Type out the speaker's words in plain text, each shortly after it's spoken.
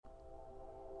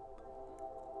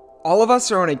All of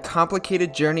us are on a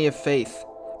complicated journey of faith,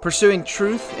 pursuing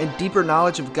truth and deeper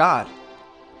knowledge of God.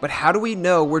 But how do we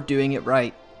know we're doing it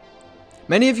right?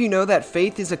 Many of you know that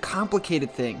faith is a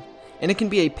complicated thing, and it can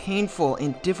be a painful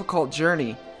and difficult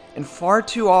journey, and far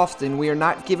too often we are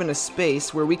not given a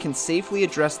space where we can safely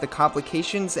address the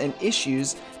complications and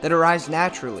issues that arise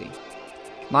naturally.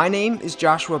 My name is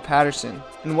Joshua Patterson,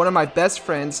 and one of my best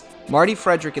friends, Marty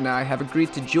Frederick, and I have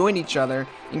agreed to join each other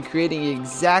in creating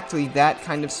exactly that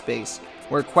kind of space,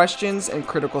 where questions and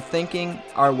critical thinking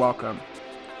are welcome.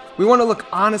 We want to look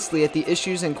honestly at the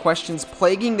issues and questions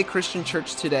plaguing the Christian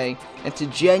church today, and to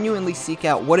genuinely seek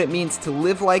out what it means to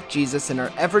live like Jesus in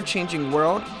our ever-changing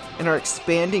world, in our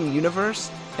expanding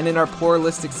universe, and in our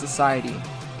pluralistic society.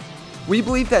 We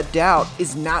believe that doubt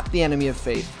is not the enemy of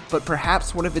faith, but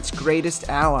perhaps one of its greatest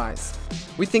allies.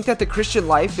 We think that the Christian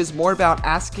life is more about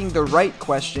asking the right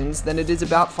questions than it is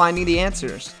about finding the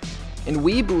answers. And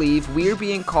we believe we are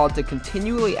being called to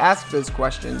continually ask those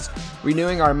questions,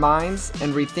 renewing our minds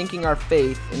and rethinking our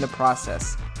faith in the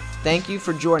process. Thank you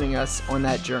for joining us on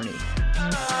that journey.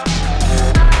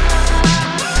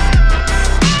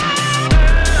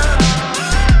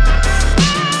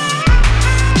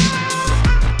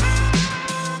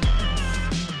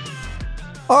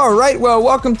 All right, well,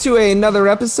 welcome to another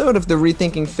episode of the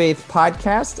Rethinking Faith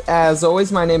podcast. As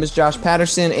always, my name is Josh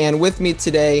Patterson, and with me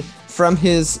today from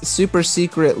his super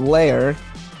secret lair,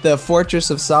 the Fortress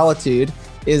of Solitude,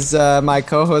 is my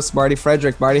co-host, Marty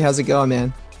Frederick. Marty, how's it going,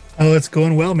 man? Oh, it's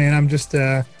going well, man. I'm just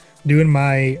doing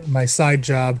my side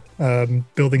job,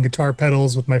 building guitar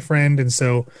pedals with my friend, and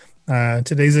so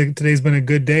today's been a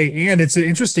good day, and it's an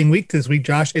interesting week this week,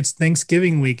 Josh. It's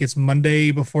Thanksgiving week. It's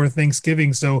Monday before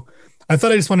Thanksgiving, so I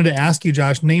thought I just wanted to ask you,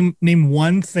 Josh, name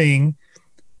one thing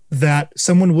that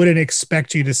someone wouldn't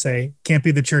expect you to say. Can't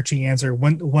be the churchy answer.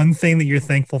 One thing that you're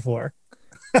thankful for.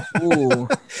 Ooh,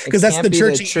 because that's the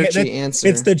churchy answer.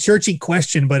 It's the churchy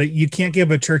question, but you can't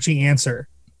give a churchy answer.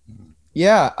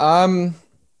 Yeah. Well,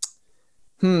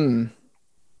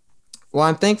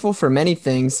 I'm thankful for many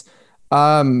things.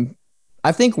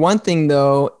 I think one thing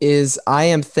though is I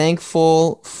am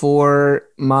thankful for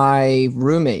my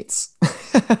roommates.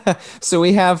 So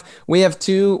we have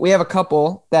a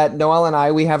couple that Noel and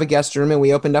I, we have a guest room and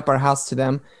we opened up our house to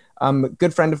them. A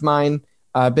good friend of mine,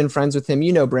 been friends with him,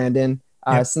 Brandon,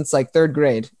 since like third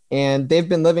grade, and they've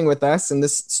been living with us, and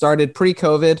this started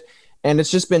pre-COVID, and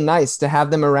it's just been nice to have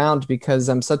them around because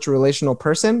I'm such a relational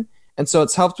person. And so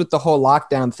it's helped with the whole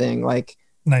lockdown thing. Like,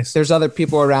 nice. There's other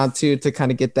people around too, to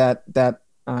kind of get that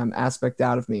aspect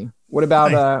out of me. What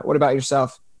about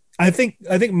yourself? I think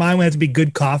mine would have to be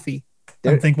good coffee.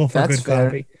 I'm thankful for good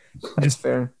coffee. That's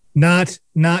fair. Not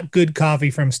good coffee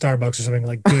from Starbucks or something,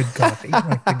 like good coffee.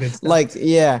 Like the good stuff. Like,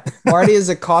 yeah. Marty is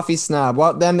a coffee snob.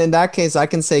 Well, then in that case, I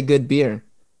can say good beer.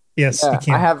 Yes, yeah, you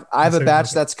can. I have a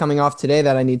batch that's coming off today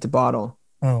that I need to bottle.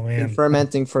 Oh, man. Been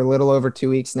fermenting for a little over 2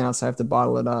 weeks now, so I have to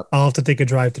bottle it up. I'll have to take a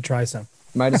drive to try some.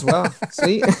 Might as well.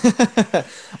 Sweet.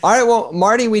 All right. Well,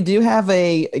 Marty, we do have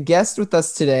a guest with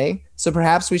us today, so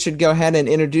perhaps we should go ahead and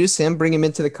introduce him, bring him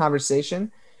into the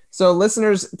conversation. So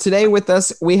listeners, today with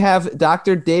us, we have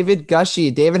Dr. David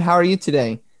Gushee. David, how are you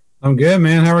today? I'm good,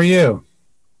 man. How are you?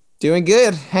 Doing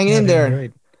good. Hanging in there.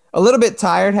 Great. A little bit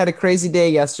tired. Had a crazy day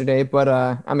yesterday, but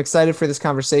I'm excited for this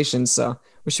conversation, so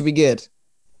we should be good.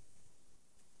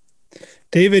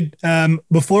 David,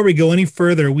 before we go any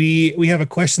further, we have a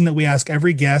question that we ask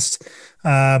every guest.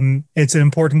 It's an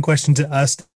important question to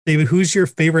us. David, who's your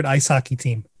favorite ice hockey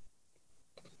team?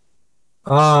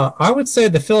 I would say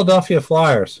the Philadelphia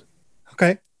Flyers.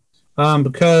 Okay.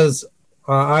 Because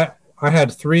I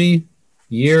had 3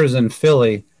 years in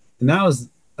Philly, and that was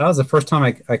the first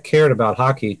time I cared about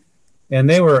hockey. And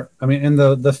they were, and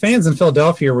the fans in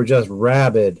Philadelphia were just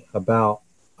rabid about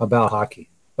hockey,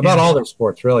 about all their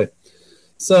sports, really.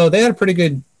 So they had a pretty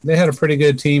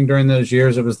good team during those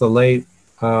years. It was the late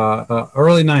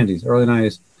early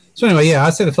 90s. So anyway, yeah,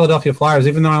 I'd say the Philadelphia Flyers,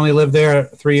 even though I only lived there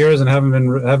 3 years and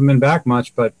haven't been back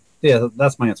much, but yeah,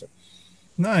 that's my answer.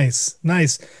 Nice.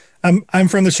 I'm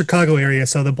from the Chicago area,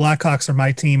 so the Blackhawks are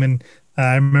my team, and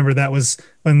I remember that was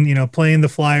when playing the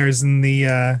Flyers in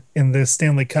the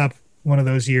Stanley Cup one of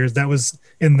those years. That was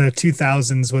in the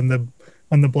 2000s when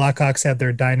the Blackhawks had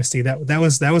their dynasty. That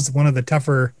was one of the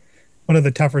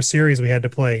tougher series we had to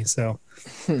play. So.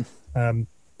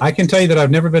 I can tell you that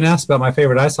I've never been asked about my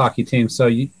favorite ice hockey team. So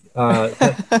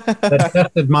that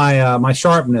tested my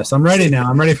sharpness. I'm ready now.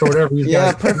 I'm ready for whatever you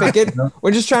Yeah, guys. perfect.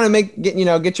 We're just trying to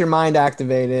get your mind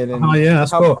activated and Oh yeah,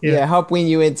 that's help, cool. help wean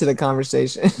you into the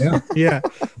conversation. Yeah. Yeah.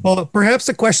 Well, perhaps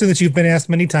a question that you've been asked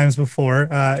many times before,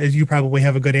 is you probably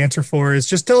have a good answer for, is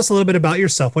just tell us a little bit about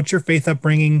yourself. What's your faith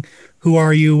upbringing? Who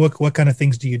are you? What kind of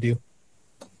things do you do?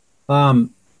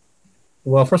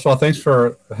 Well, first of all, thanks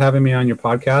for having me on your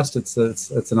podcast.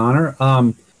 It's an honor.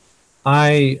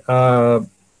 I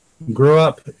grew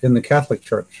up in the Catholic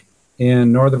Church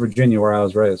in Northern Virginia, where I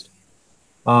was raised,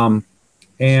 and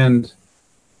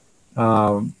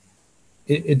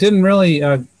it didn't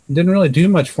really do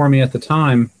much for me at the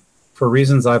time, for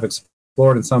reasons I've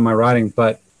explored in some of my writing.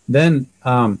 But then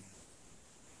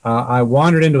I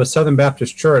wandered into a Southern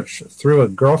Baptist church through a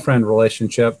girlfriend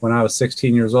relationship when I was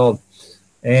 16 years old.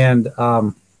 And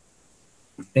I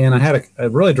had a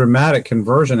really dramatic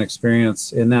conversion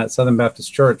experience in that Southern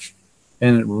Baptist church,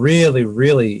 and it really,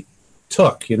 really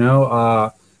took.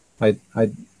 I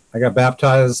got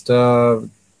baptized, joined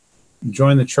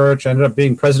the church. I ended up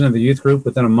being president of the youth group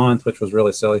within a month, which was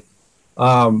really silly.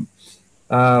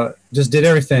 Just did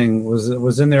everything.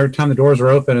 Was in there every time the doors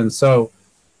were open, and so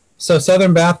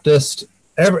Southern Baptist.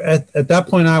 At that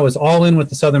point, I was all in with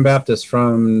the Southern Baptist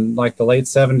from like the late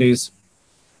 70s.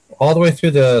 All the way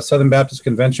through the Southern Baptist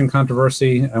Convention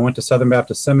controversy. I went to Southern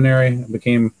Baptist Seminary,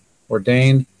 became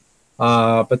ordained.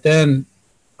 But then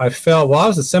while I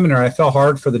was at seminary, I fell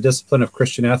hard for the discipline of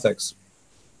Christian ethics.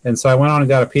 And so I went on and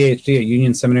got a PhD at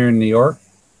Union Seminary in New York.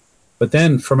 But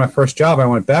then for my first job, I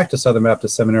went back to Southern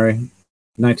Baptist Seminary in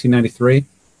 1993.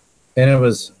 And it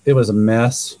was a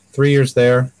mess. 3 years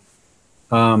there.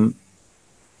 In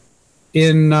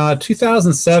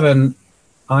 2007,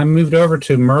 I moved over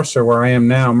to Mercer, where I am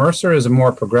now. Mercer is a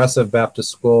more progressive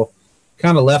Baptist school,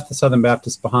 kind of left the Southern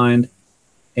Baptist behind.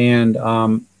 And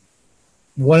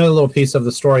one other little piece of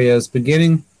the story is,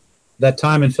 beginning that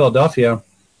time in Philadelphia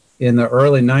in the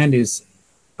early 90s,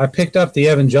 I picked up the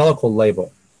evangelical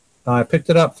label. I picked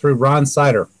it up through Ron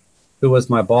Sider, who was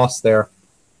my boss there,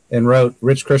 and wrote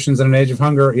Rich Christians in an Age of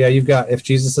Hunger. Yeah, you've got If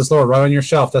Jesus is Lord right on your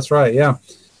shelf. That's right, yeah.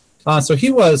 So he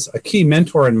was a key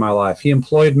mentor in my life. He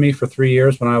employed me for 3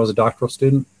 years when I was a doctoral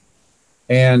student.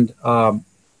 And I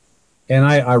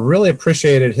really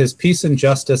appreciated his peace and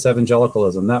justice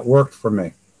evangelicalism. That worked for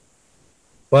me.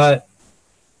 But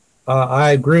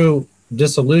I grew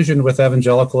disillusioned with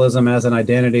evangelicalism as an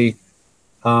identity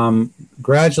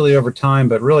gradually over time,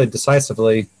 but really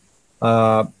decisively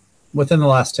within the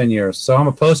last 10 years. So I'm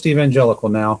a post-evangelical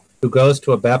now who goes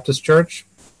to a Baptist church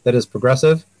that is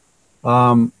progressive.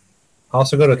 I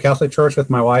also go to a Catholic church with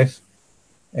my wife,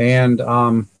 and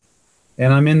I'm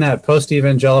in that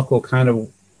post-evangelical kind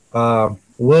of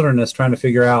wilderness, trying to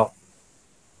figure out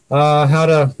how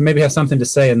to maybe have something to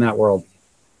say in that world.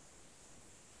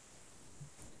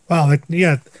 Wow,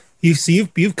 yeah,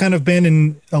 you've kind of been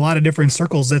in a lot of different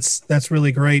circles. That's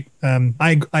really great.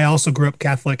 I also grew up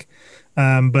Catholic,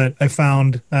 but I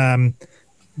found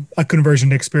a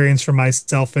conversion experience for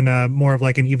myself in a more of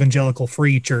like an evangelical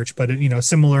free church, but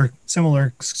similar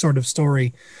sort of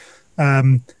story.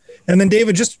 And then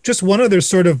David, just one other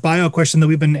sort of bio question that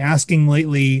we've been asking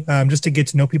lately, just to get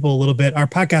to know people a little bit. Our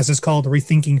podcast is called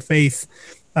Rethinking Faith.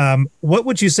 What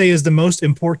would you say is the most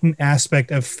important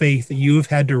aspect of faith that you've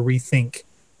had to rethink?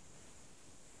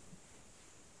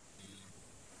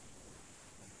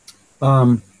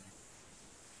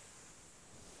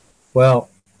 Well,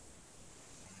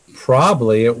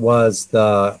 probably it was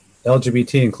the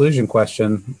LGBT inclusion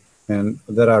question, and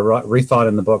that I rethought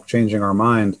in the book, Changing Our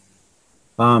Mind.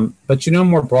 But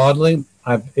more broadly,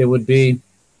 it would be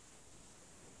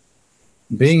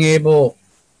being able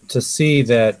to see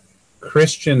that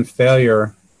Christian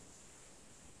failure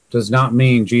does not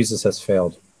mean Jesus has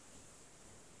failed.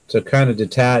 To kind of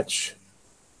detach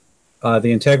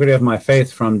the integrity of my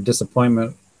faith from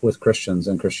disappointment with Christians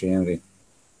and Christianity.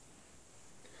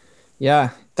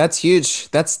 Yeah, that's huge.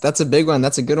 That's a big one.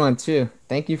 That's a good one too.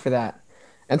 Thank you for that.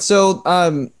 And so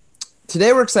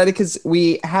today we're excited because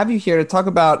we have you here to talk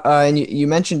about, and you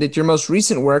mentioned it, your most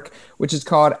recent work, which is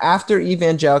called After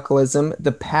Evangelicalism,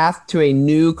 The Path to a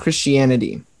New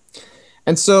Christianity.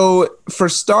 And so for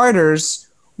starters,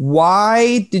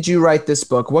 why did you write this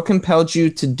book? What compelled you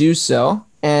to do so?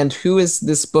 And who is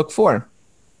this book for?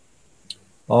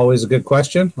 Always a good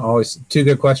question. Always two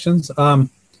good questions.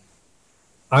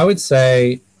 I would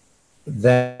say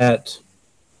that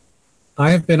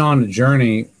I have been on a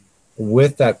journey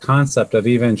with that concept of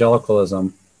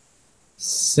evangelicalism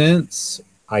since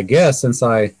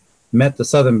I met the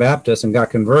Southern Baptists and got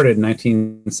converted in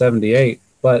 1978,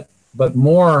 but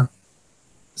more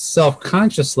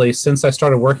self-consciously, since I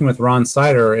started working with Ron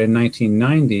Sider in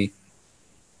 1990,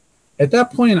 at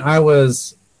that point I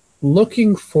was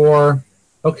looking for,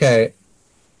 okay,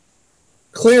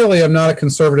 clearly I'm not a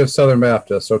conservative Southern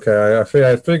Baptist. Okay, I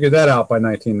figured that out by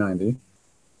 1990.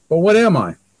 But what am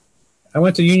I? I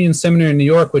went to Union Seminary in New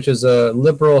York, which is a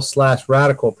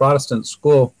liberal/radical Protestant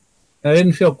school, and I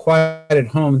didn't feel quite at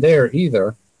home there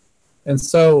either. And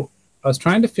so I was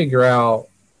trying to figure out,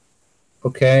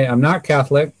 okay, I'm not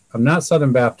Catholic, I'm not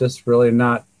Southern Baptist, really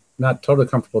not totally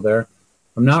comfortable there.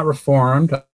 I'm not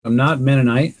Reformed, I'm not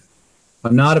Mennonite,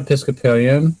 I'm not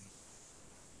Episcopalian.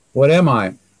 What am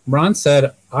I? Ron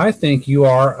said, I think you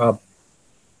are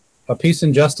a peace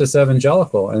and justice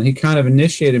evangelical, and he kind of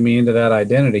initiated me into that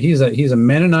identity. He's a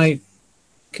Mennonite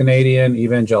Canadian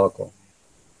evangelical,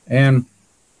 and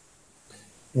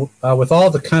with all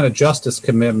the kind of justice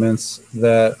commitments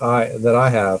that I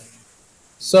have.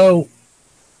 So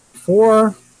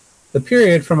for the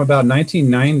period from about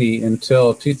 1990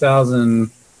 until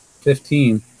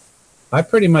 2015, I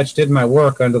pretty much did my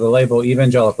work under the label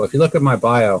evangelical. If you look at my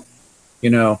bio,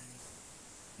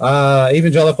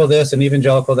 evangelical this and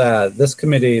evangelical that, this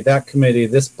committee,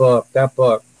 this book, that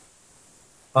book.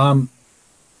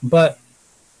 But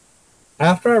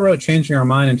after I wrote Changing Our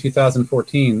Mind in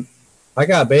 2014, I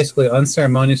got basically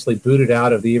unceremoniously booted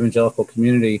out of the evangelical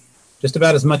community just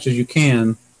about as much as you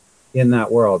can in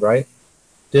that world, right?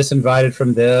 Disinvited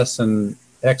from this and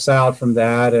exiled from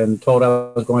that and told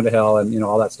I was going to hell and,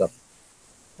 all that stuff.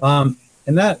 And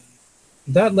that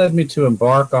led me to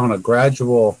embark on a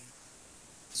gradual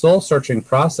soul-searching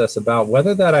process about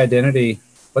whether that identity,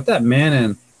 what that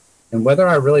meant, and whether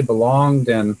I really belonged,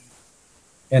 and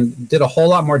did a whole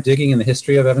lot more digging in the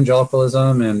history of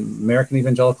evangelicalism and American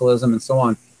evangelicalism and so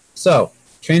on. So,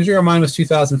 Changing Our Mind was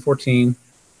 2014.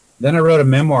 Then I wrote a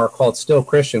memoir called Still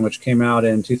Christian, which came out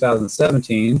in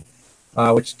 2017,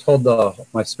 which told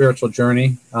my spiritual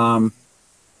journey,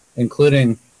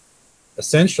 including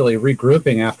essentially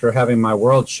regrouping after having my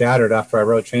world shattered after I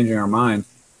wrote Changing Our Mind.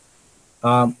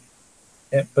 But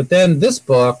then this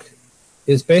book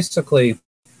is basically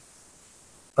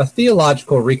a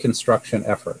theological reconstruction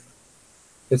effort.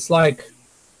 It's like,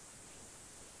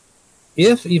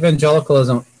 if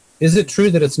evangelicalism, is it true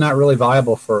that it's not really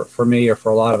viable for me or for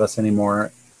a lot of us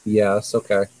anymore? Yes,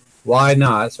 okay. Why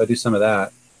not? So I do some of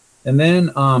that. And then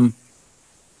how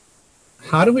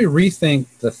do we rethink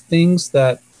the things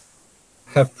that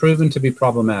have proven to be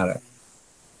problematic?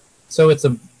 So it's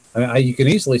you can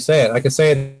easily say it. I could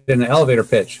say it in an elevator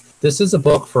pitch. This is a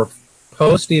book for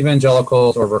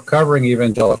post-evangelicals or recovering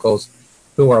evangelicals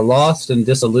who are lost and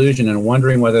disillusioned and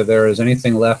wondering whether there is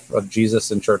anything left of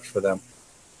Jesus in church for them.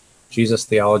 Jesus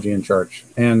theology in church.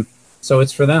 And so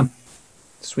it's for them.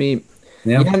 Sweet.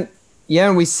 Yeah. Yeah,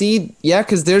 and we see,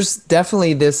 because there's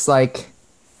definitely this like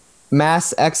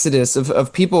mass exodus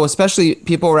of people, especially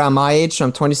people around my age. So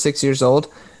I'm 26 years old.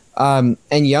 And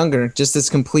younger, just this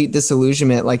complete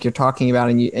disillusionment like you're talking about,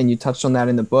 and you touched on that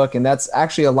in the book, and that's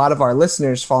actually a lot of our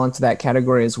listeners fall into that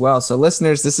category as well. So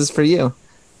listeners, this is for you.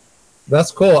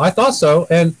 That's cool. I thought so.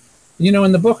 And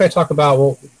in the book I talk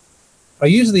about, I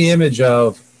use the image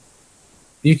of,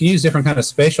 you can use different kind of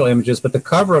spatial images, but the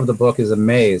cover of the book is a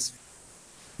maze,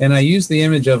 and I use the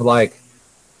image of like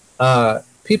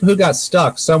people who got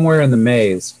stuck somewhere in the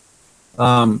maze.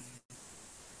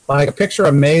 Like a picture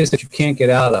of a maze that you can't get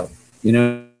out of,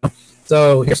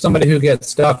 So here's somebody who gets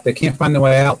stuck. They can't find their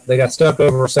way out. They got stuck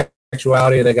over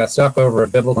sexuality. They got stuck over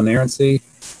biblical inerrancy,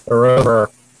 or over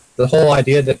the whole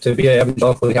idea that to be an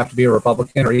evangelical, you have to be a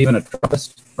Republican or even a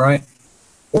Trumpist, right?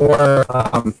 Or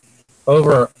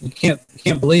over you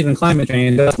can't believe in climate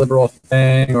change, that's a liberal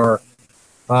thing, or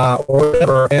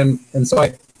whatever. And so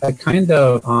I kind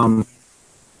of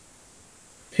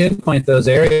pinpoint those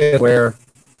areas where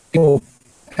people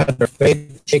had their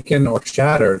faith shaken or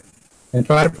shattered, and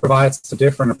try to provide some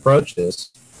different approaches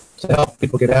to help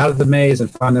people get out of the maze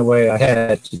and find their way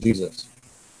ahead to Jesus.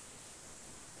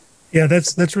 Yeah,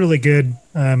 that's really good.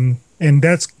 And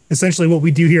that's essentially what we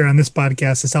do here on this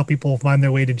podcast, is help people find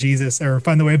their way to Jesus, or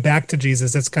find their way back to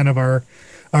Jesus. That's kind of our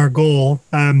goal.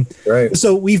 Right.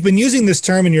 So we've been using this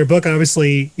term in your book.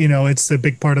 Obviously, it's a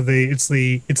big part of it's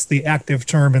the active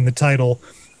term in the title.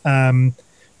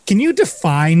 Can you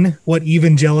define what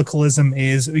evangelicalism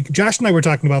is? Josh and I were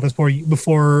talking about this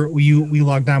before we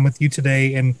logged on with you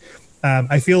today, and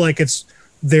I feel like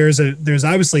there's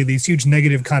obviously these huge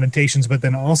negative connotations, but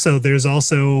then there's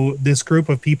also this group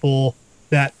of people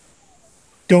that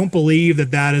don't believe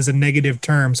that is a negative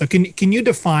term. So can you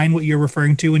define what you're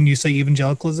referring to when you say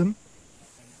evangelicalism?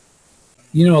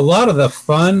 a lot of the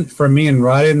fun for me in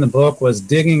writing the book was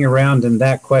digging around in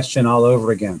that question all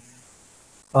over again.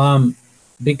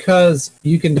 Because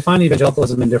you can define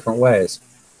evangelicalism in different ways.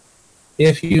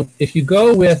 If you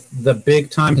go with the big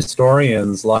time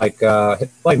historians like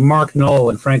Mark Knoll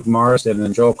and Frank Marsden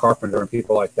and Joel Carpenter and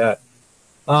people like that,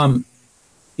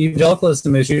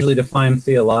 evangelicalism is usually defined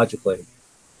theologically,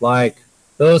 like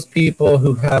those people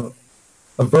who have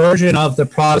a version of the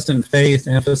Protestant faith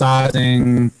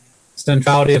emphasizing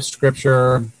centrality of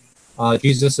Scripture,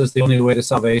 Jesus is the only way to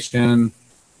salvation,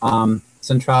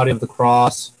 centrality of the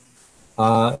cross,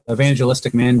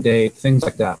 evangelistic mandate, things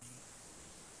like that.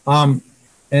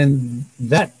 And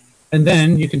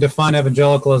then you can define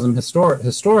evangelicalism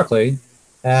historically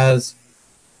as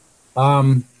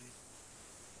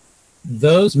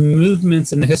those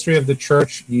movements in the history of the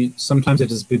church. Sometimes it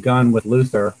has begun with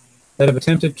Luther, that have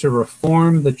attempted to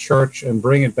reform the church and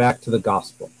bring it back to the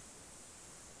gospel.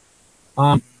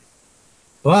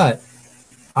 But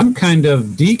I'm kind of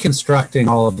deconstructing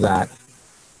all of that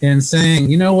and saying,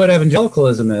 you know what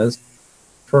evangelicalism is?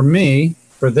 For me,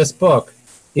 for this book,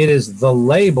 it is the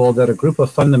label that a group of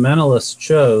fundamentalists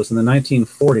chose in the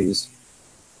 1940s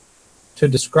to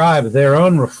describe their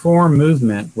own reform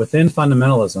movement within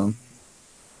fundamentalism,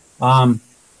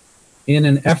 in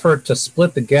an effort to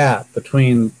split the gap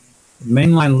between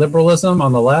mainline liberalism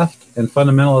on the left and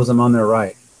fundamentalism on their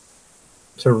right,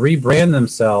 to rebrand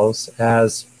themselves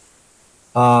as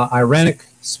ironic,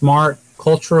 smart,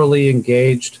 culturally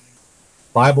engaged,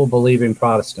 Bible-believing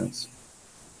Protestants.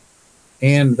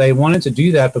 And they wanted to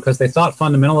do that because they thought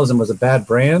fundamentalism was a bad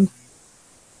brand.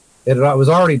 It was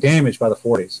already damaged by the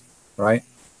 40s, right?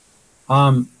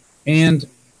 And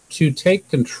to take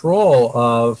control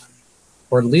of,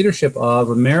 or leadership of,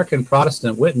 American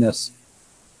Protestant witness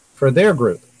for their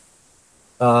group,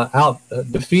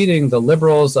 defeating the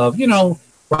liberals of,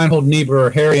 Reinhold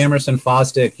Niebuhr, Harry Emerson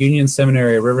Fosdick, Union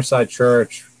Seminary, Riverside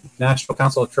Church, National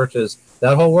Council of Churches,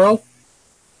 that whole world,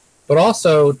 but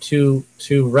also to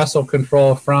wrestle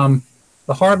control from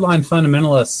the hardline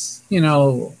fundamentalists,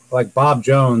 like Bob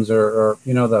Jones or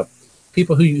the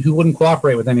people who wouldn't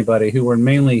cooperate with anybody, who were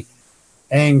mainly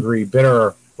angry,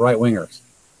 bitter right-wingers.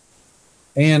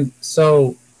 And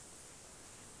so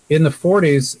in the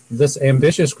 40s, this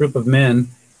ambitious group of men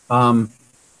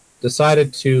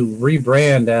decided to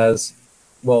rebrand as,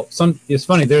 well, it's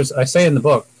funny, I say in the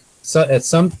book, so at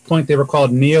some point they were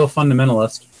called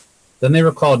neo-fundamentalist, then they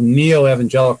were called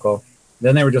neo-evangelical,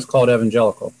 then they were just called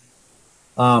evangelical.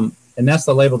 And that's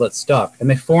the label that stuck. And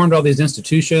they formed all these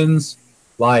institutions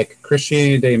like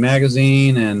Christianity Today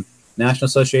magazine and National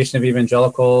Association of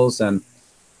Evangelicals, and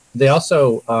they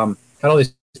also had all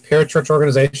these parachurch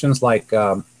organizations like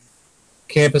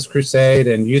Campus Crusade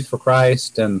and Youth for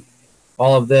Christ and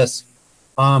all of this.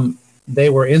 They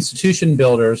were institution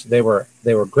builders. They were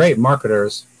great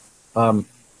marketers,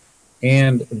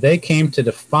 and they came to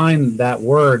define that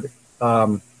word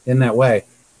in that way.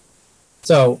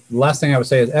 So the last thing I would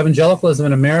say is evangelicalism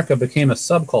in America became a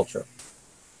subculture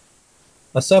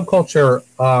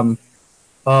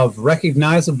of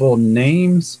recognizable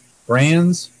names,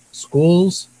 brands,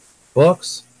 schools,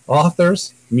 books,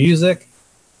 authors, music,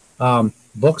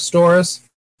 bookstores,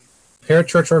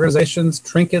 parachurch organizations,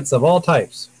 trinkets of all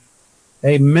types.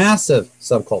 A massive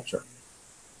subculture.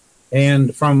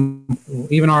 And from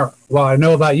even I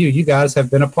know about you guys have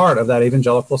been a part of that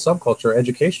evangelical subculture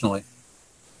educationally.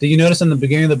 Do you notice in the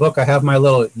beginning of the book I have my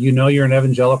little, you're an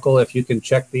evangelical if you can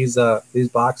check these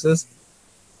boxes?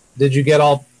 Did you get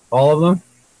all of them?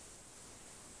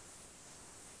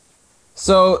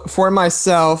 So for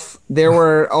myself, there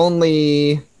was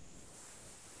only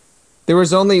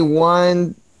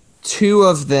 2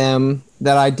 of them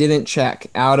that I didn't check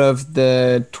out of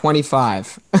the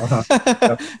 25.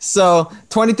 Uh-huh. So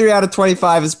 23 out of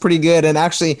 25 is pretty good. And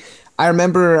actually, I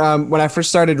remember when I first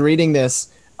started reading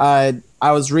this, I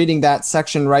was reading that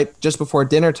section right just before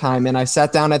dinner time, and I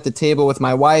sat down at the table with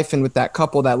my wife and with that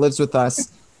couple that lives with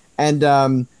us. And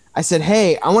I said,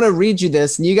 hey, I want to read you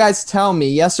this, and you guys tell me,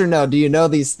 yes or no, do you know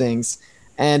these things?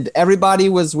 And everybody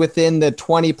was within the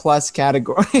 20-plus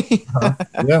category.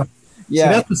 Yeah. Yeah.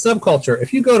 See, that's the subculture.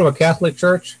 If you go to a Catholic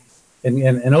church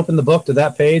and open the book to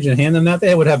that page and hand them that,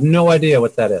 they would have no idea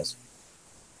what that is,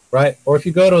 right? Or if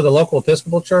you go to the local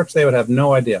Episcopal church, they would have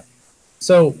no idea.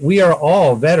 So we are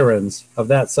all veterans of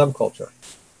that subculture.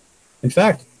 In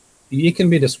fact, it can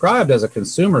be described as a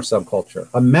consumer subculture,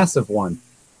 a massive one,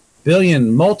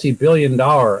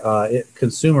 multi-billion-dollar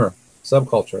consumer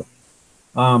subculture.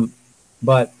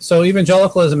 But so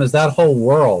evangelicalism is that whole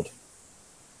world,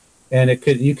 and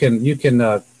you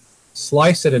can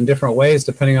slice it in different ways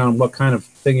depending on what kind of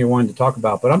thing you're wanting to talk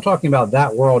about. But I'm talking about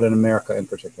that world in America in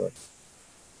particular.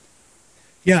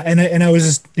 Yeah, and I was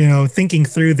just thinking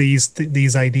through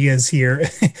these ideas here.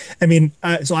 I mean,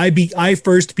 so I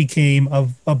first became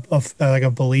like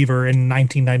a believer in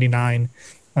 1999,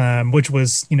 which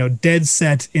was dead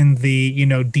set in the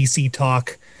DC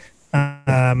talk.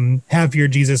 Have your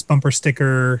Jesus bumper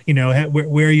sticker,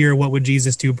 wear your "What Would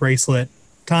Jesus Do" bracelet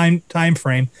time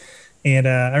frame, and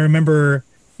I remember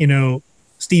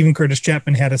Stephen Curtis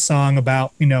Chapman had a song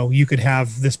about, you could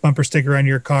have this bumper sticker on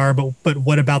your car, but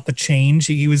what about the change?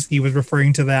 He was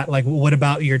referring to that, like, what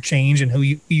about your change and who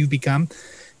you become?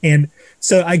 And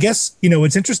so I guess,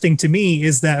 what's interesting to me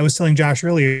is that I was telling Josh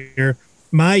earlier,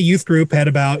 my youth group had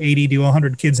about 80 to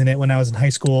 100 kids in it when I was in high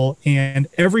school. And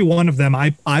every one of them,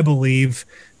 I believe,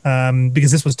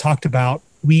 because this was talked about,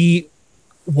 we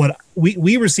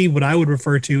received what I would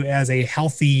refer to as a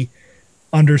healthy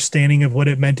understanding of what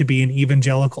it meant to be an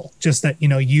evangelical. Just that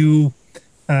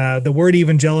the word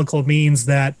evangelical means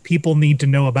that people need to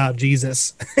know about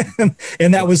Jesus.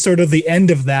 And that was sort of the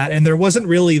end of that. And there wasn't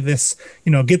really this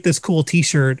get this cool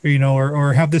t-shirt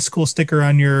or have this cool sticker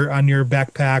on your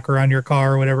backpack or on your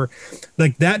car or whatever.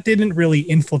 Like, that didn't really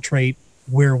infiltrate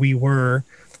where we were,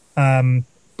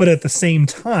 but at the same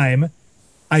time,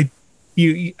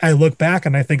 I look back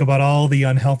and I think about all the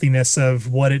unhealthiness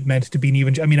of what it meant to be an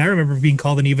evangelical. I mean, I remember being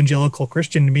called an evangelical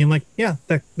Christian and being like, yeah,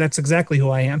 that's exactly who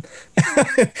I am,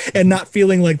 and not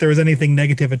feeling like there was anything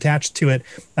negative attached to it.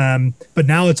 But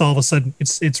now it's all of a sudden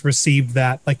it's received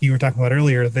that, like you were talking about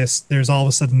earlier, there's all of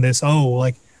a sudden this,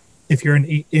 like, if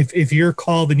you're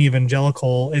called an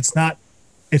evangelical, it's not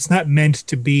meant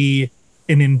to be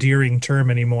an endearing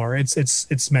term anymore.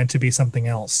 It's meant to be something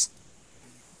else.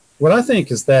 What I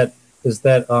think is that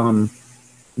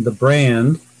the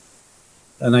brand,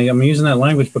 and I'm using that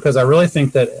language because I really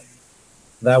think that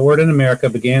word in America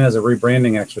began as a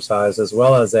rebranding exercise as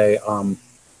well as an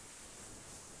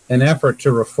effort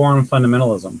to reform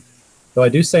fundamentalism. Though I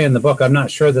do say in the book, I'm not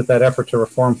sure that effort to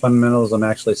reform fundamentalism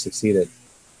actually succeeded.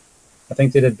 I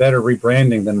think they did better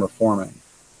rebranding than reforming.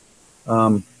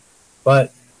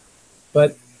 But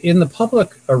in the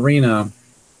public arena,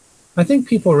 I think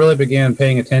people really began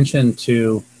paying attention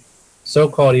to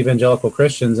so-called evangelical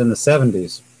Christians in the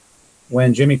 70s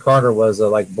when Jimmy Carter was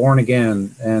born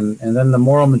again, and then the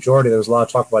moral majority. There was a lot of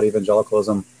talk about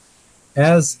evangelicalism.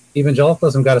 As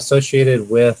evangelicalism got associated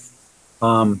with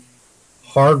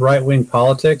hard right-wing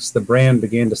politics, the brand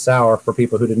began to sour for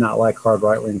people who did not like hard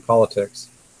right-wing politics.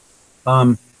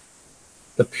 The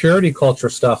purity culture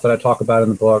stuff that I talk about in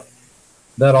the book,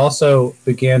 that also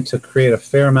began to create a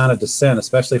fair amount of dissent,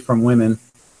 especially from women.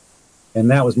 And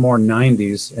that was more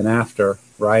 90s and after,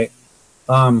 right?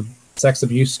 Sex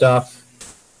abuse stuff,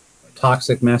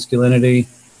 toxic masculinity.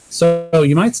 So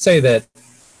you might say that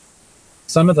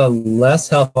some of the less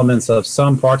health elements of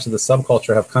some parts of the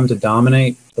subculture have come to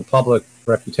dominate the public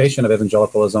reputation of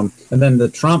evangelicalism. And then the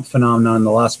Trump phenomenon in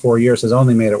the last 4 years has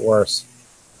only made it worse.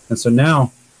 And so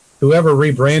now,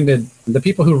 the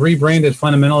people who rebranded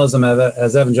fundamentalism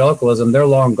as evangelicalism, they're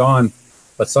long gone.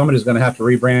 But somebody's going to have to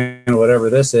rebrand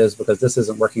whatever this is, because this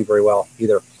isn't working very well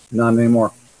either. Not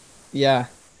anymore. Yeah,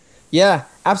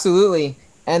 absolutely.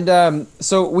 And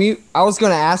so I was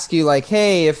going to ask you, like,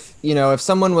 hey, if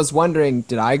someone was wondering,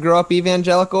 did I grow up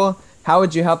evangelical? How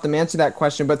would you help them answer that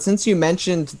question? But since you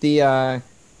mentioned the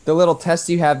little test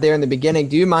you have there in the beginning,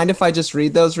 do you mind if I just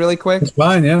read those really quick? It's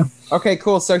fine, yeah. Okay,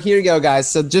 cool. So here you go, guys.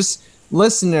 So just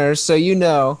listeners, so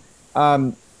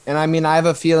and I mean, I have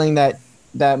a feeling that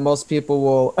most people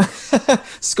will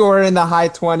score in the high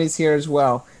 20s here as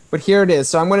well. But here it is.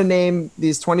 So I'm going to name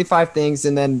these 25 things,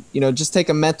 and then, just take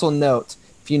a mental note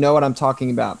if you know what I'm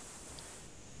talking about.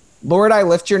 Lord, I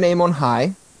lift your name on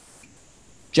high.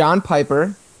 John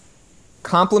Piper.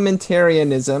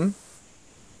 Complementarianism.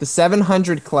 The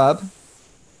 700 Club.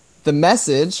 The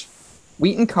Message.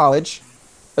 Wheaton College.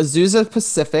 Azusa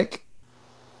Pacific.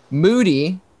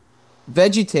 Moody.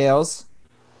 VeggieTales.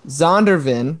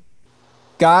 Zondervan.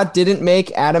 God didn't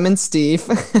make Adam and Steve.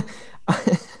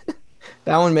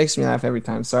 That one makes me laugh every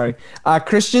time. Sorry.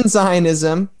 Christian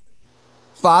Zionism.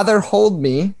 Father Hold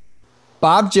Me.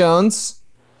 Bob Jones.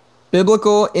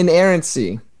 Biblical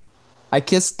Inerrancy. I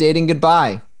Kissed Dating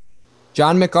Goodbye.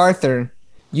 John MacArthur.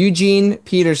 Eugene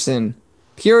Peterson.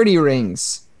 Purity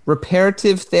Rings.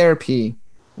 Reparative Therapy.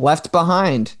 Left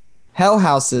Behind. Hell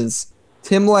Houses.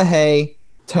 Tim LaHaye.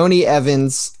 Tony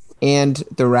Evans. And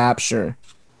The Rapture.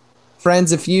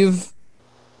 Friends, if you've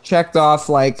checked off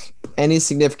like any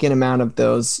significant amount of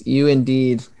those, you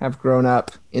indeed have grown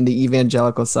up in the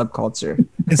evangelical subculture.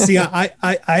 And see,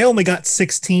 I only got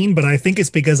 16, but I think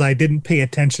it's because I didn't pay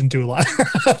attention to a lot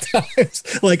of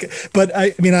times. Like, but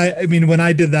I mean, when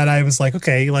I did that, I was like,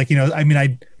 okay, like,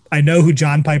 I know who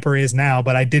John Piper is now,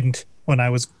 but I didn't when I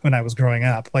was growing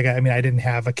up. Like, I mean, I didn't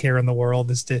have a care in the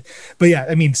world but yeah,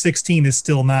 I mean, 16 is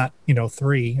still not,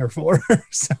 3 or 4.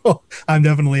 So I'm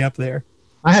definitely up there.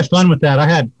 I had fun with that.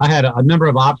 I had a number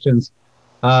of options.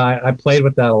 I played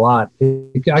with that a lot.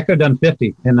 I could have done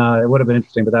 50, and it would have been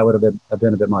interesting, but that would have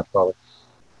been a bit much, probably.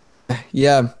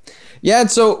 Yeah. And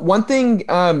so one thing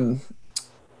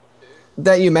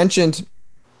that you mentioned,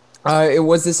 it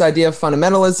was this idea of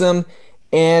fundamentalism.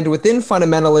 And within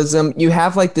fundamentalism, you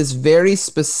have like this very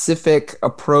specific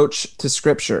approach to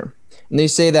Scripture. And they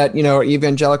say that,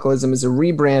 evangelicalism is a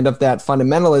rebrand of that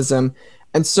fundamentalism.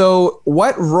 And so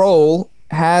what role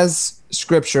has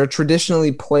Scripture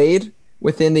traditionally played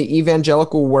within the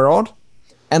evangelical world?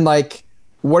 And like,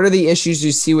 what are the issues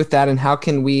you see with that, and how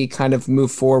can we kind of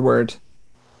move forward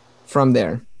from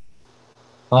there?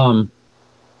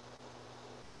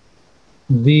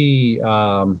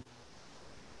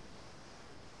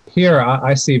 Here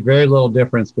I see very little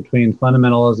difference between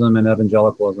fundamentalism and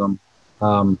evangelicalism.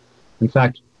 In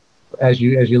fact, as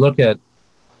you look at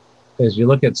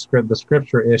the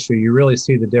Scripture issue, you really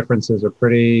see the differences are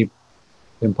pretty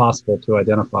impossible to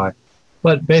identify.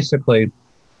 But basically,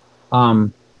 a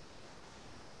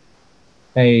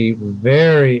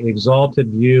very exalted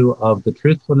view of the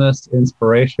truthfulness,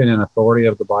 inspiration, and authority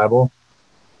of the Bible,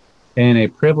 and a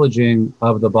privileging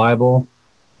of the Bible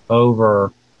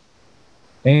over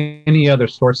any other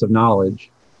source of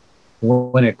knowledge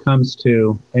when it comes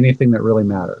to anything that really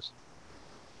matters.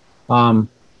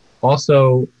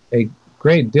 Also, a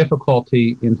great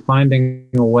difficulty in finding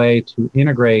a way to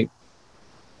integrate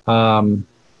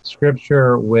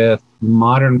Scripture with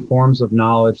modern forms of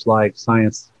knowledge like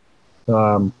science,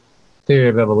 theory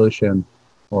of evolution,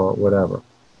 or whatever.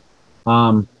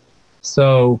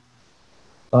 Also,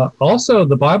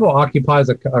 the Bible occupies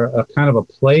a kind of a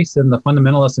place in the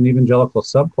fundamentalist and evangelical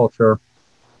subculture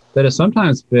that has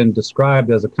sometimes been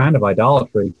described as a kind of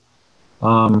idolatry.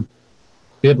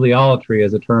 Bibliolatry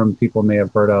is a term people may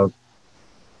have heard of.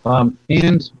 And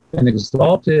an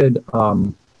exalted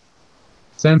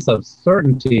sense of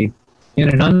certainty in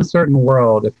an uncertain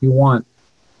world. If you want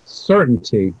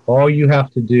certainty, all you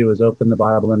have to do is open the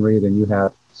Bible and read, and you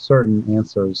have certain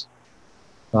answers.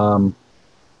 And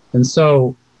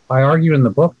so I argue in the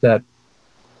book that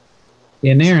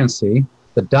inerrancy,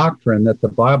 the doctrine that the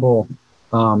Bible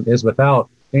is without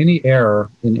any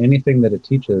error in anything that it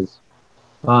teaches,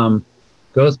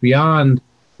 goes beyond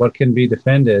what can be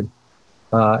defended,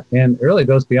 and really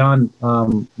goes beyond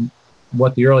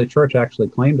what the early church actually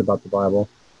claimed about the Bible.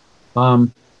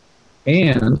 And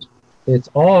it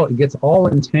gets all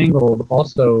entangled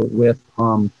also with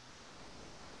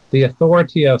the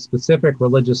authority of specific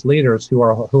religious leaders who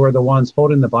are the ones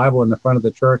holding the Bible in the front of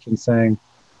the church and saying,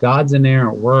 God's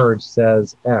inerrant word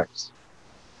says X.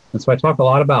 And so I talk a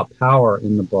lot about power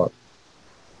in the book.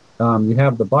 You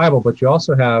have the Bible, but you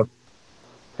also have,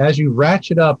 as you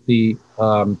ratchet up the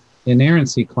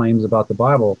inerrancy claims about the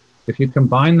Bible, if you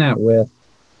combine that with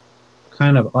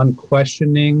kind of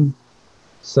unquestioning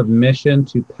submission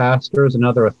to pastors and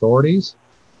other authorities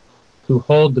who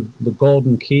hold the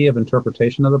golden key of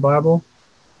interpretation of the Bible,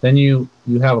 then you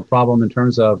have a problem in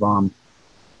terms of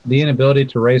the inability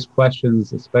to raise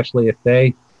questions, especially if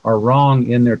they are wrong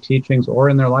in their teachings or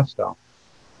in their lifestyle.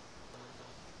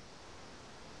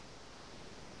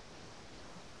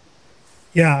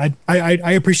 Yeah,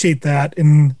 I appreciate that,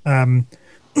 and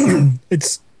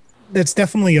that's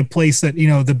definitely a place that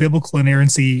the biblical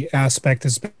inerrancy aspect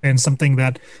has been something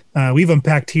that we've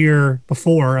unpacked here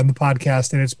before on the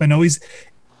podcast, and it's been always,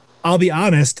 I'll be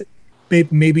honest,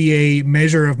 maybe a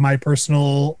measure of my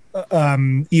personal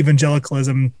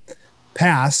evangelicalism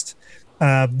past.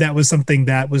 That was something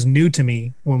that was new to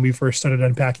me when we first started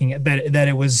unpacking it. That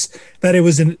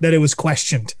it was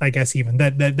questioned, I guess, even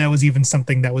that was even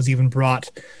something that was even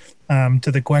brought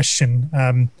to the question.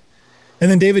 And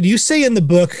then, David, you say in the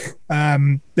book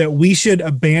that we should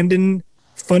abandon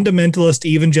fundamentalist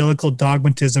evangelical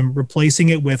dogmatism, replacing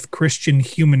it with Christian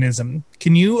humanism.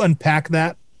 Can you unpack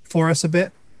that for us a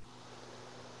bit?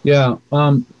 Yeah,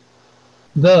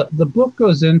 the book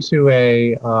goes into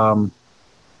a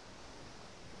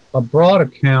broad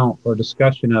account or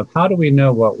discussion of how do we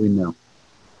know what we know,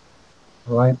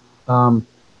 right?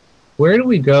 Where do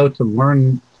we go to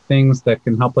learn things that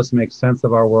can help us make sense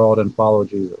of our world and follow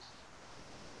Jesus?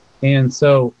 And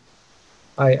so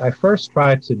I first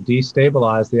tried to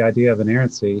destabilize the idea of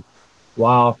inerrancy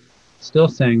while still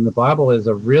saying the Bible is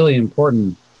a really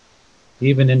important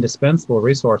even indispensable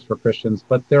resource for Christians,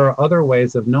 but there are other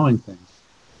ways of knowing things.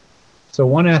 So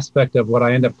one aspect of what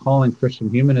I end up calling Christian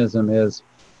humanism is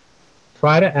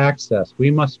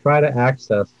we must try to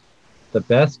access the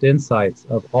best insights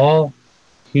of all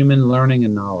human learning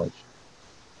and knowledge.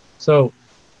 So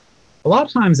a lot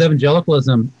of times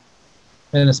evangelicalism,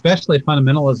 and especially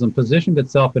fundamentalism, positioned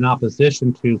itself in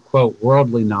opposition to, quote,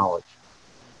 worldly knowledge.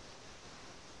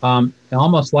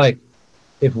 Almost like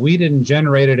if we didn't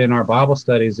generate it in our Bible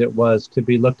studies, it was to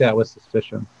be looked at with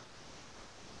suspicion.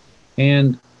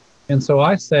 And so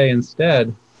I say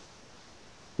instead,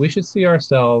 we should see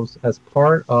ourselves as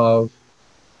part of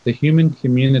the human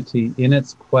community in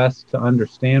its quest to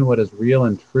understand what is real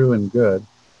and true and good,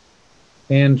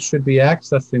 and should be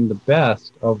accessing the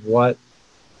best of what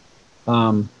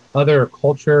other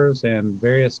cultures and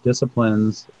various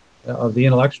disciplines of the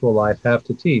intellectual life have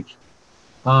to teach.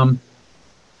 Our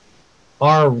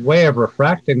way of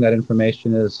refracting that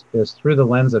information is through the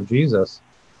lens of Jesus,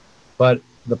 but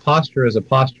the posture is a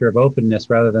posture of openness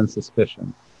rather than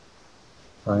suspicion.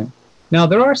 Right? Now,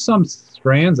 there are some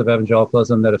strands of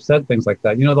evangelicalism that have said things like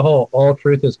that. You know, the whole all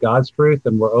truth is God's truth,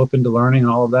 and we're open to learning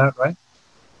and all of that, right?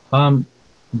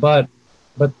 But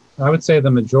I would say the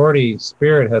majority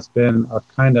spirit has been a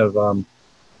kind of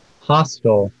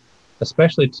hostile,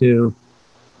 especially to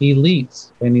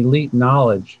elites and elite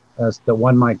knowledge as that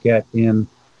one might get in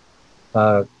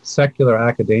secular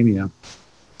academia.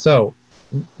 So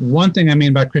one thing I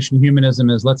mean by Christian humanism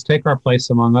is let's take our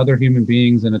place among other human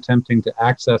beings in attempting to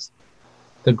access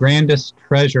the grandest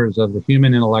treasures of the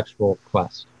human intellectual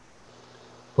quest.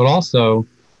 But also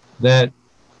that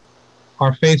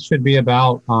our faith should be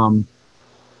about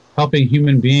helping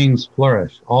human beings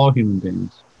flourish, all human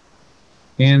beings.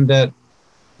 And that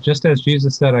just as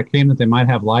Jesus said, I came that they might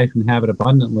have life and have it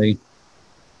abundantly,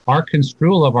 our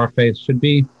construal of our faith should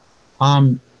be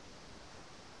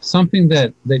something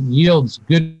that yields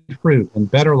good fruit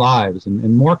and better lives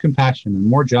and more compassion and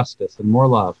more justice and more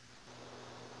love.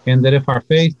 And that if our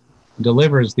faith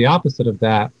delivers the opposite of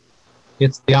that,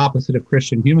 it's the opposite of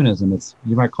Christian humanism.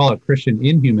 You might call it Christian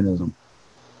inhumanism.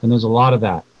 And there's a lot of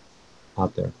that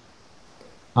out there.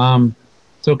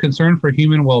 So concern for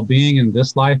human well-being in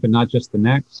this life and not just the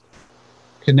next,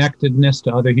 connectedness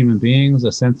to other human beings,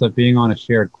 a sense of being on a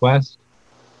shared quest,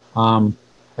 a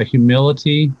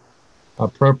humility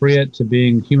appropriate to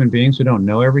being human beings who don't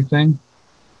know everything,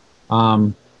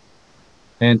 and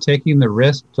taking the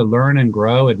risk to learn and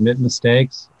grow, admit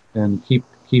mistakes, and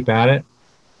keep at it.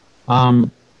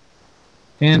 And,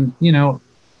 you know,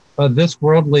 this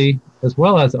worldly, as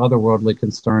well as otherworldly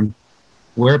concern,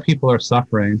 where people are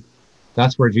suffering,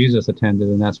 that's where Jesus attended,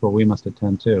 and that's where we must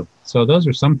attend to. So those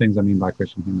are some things I mean by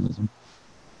Christian humanism.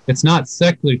 It's not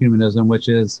secular humanism, which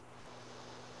is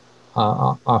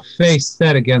a face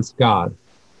set against God.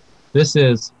 This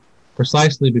is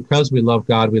precisely because we love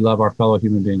God, we love our fellow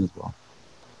human being as well.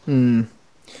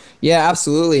 Yeah,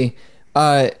 absolutely.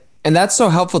 And that's so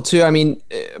helpful too. I mean,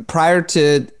 prior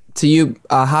to you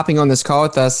hopping on this call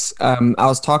with us, I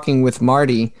was talking with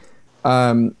Marty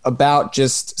about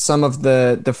just some of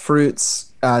the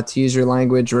fruits, to use your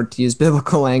language or to use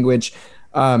biblical language,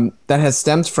 that has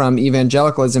stemmed from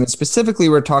evangelicalism. And specifically,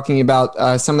 we're talking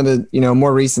about some of the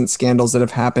more recent scandals that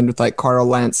have happened with like Carl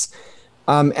Lentz.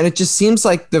 And it just seems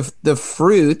like the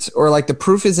fruit, or like the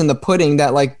proof is in the pudding,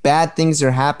 that like bad things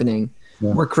are happening.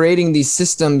 Yeah. We're creating these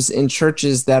systems in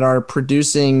churches that are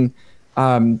producing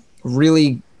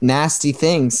really nasty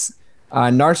things,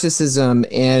 narcissism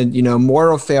and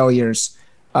moral failures.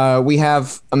 We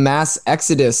have a mass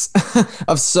exodus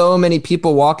of so many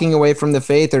people walking away from the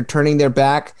faith or turning their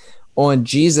back on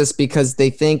Jesus because they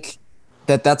think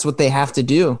that that's what they have to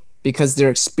do because their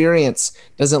experience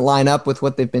doesn't line up with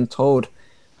what they've been told.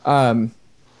 I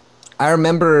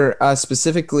remember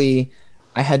specifically,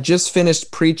 I had just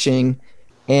finished preaching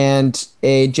and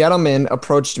a gentleman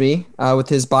approached me with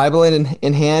his Bible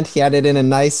in hand. He had it in a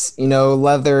nice,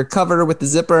 leather cover with the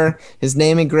zipper, his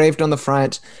name engraved on the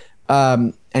front.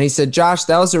 And he said, "Josh,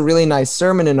 that was a really nice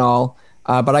sermon and all,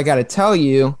 but I got to tell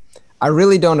you, I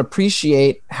really don't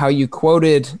appreciate how you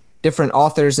quoted different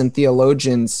authors and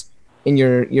theologians in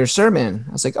your sermon."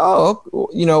 I was like, "Oh,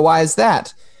 why is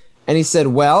that?" And he said,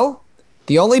 "Well,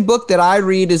 the only book that I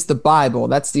read is the Bible.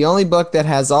 That's the only book that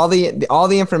has all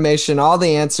the information, all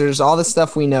the answers, all the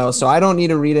stuff we know. So I don't need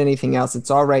to read anything else.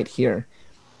 It's all right here."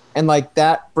 And like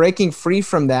that, breaking free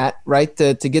from that, right,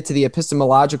 to get to the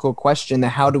epistemological question, the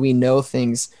how do we know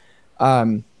things,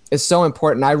 is so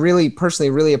important. I really personally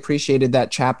really appreciated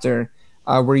that chapter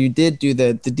where you did do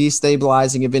the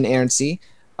destabilizing of inerrancy,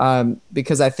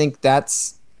 because I think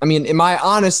that's, in my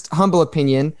honest, humble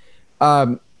opinion,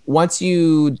 once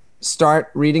you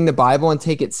start reading the Bible and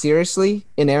take it seriously,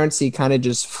 inerrancy kind of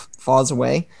just falls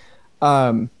away.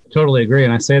 Totally agree,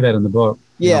 and I say that in the book.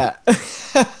 Yeah,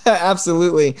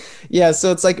 absolutely. Yeah,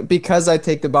 so it's like because I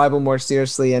take the Bible more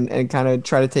seriously and kind of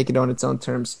try to take it on its own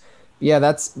terms. Yeah,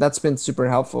 that's been super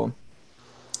helpful.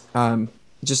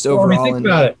 Just overall. Think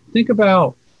about it. Think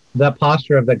about that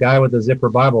posture of the guy with the zipper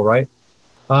Bible, right?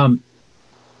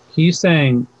 He's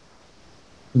saying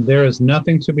there is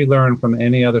nothing to be learned from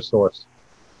any other source.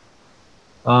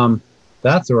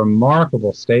 That's a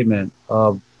remarkable statement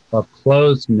of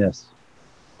closedness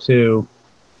to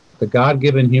the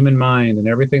God-given human mind and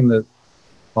everything that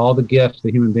all the gifts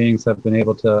that human beings have been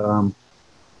able to,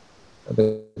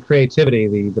 the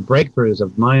creativity, the breakthroughs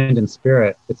of mind and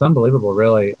spirit. It's unbelievable,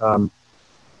 really.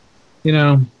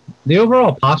 The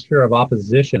overall posture of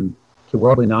opposition to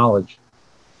worldly knowledge.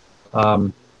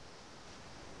 I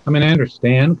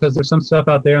understand because there's some stuff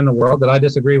out there in the world that I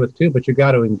disagree with too, but you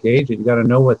got to engage it. You got to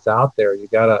know what's out there. We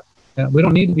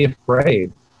don't need to be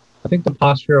afraid. I think the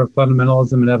posture of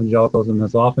fundamentalism and evangelicalism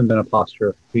has often been a posture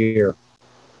of fear.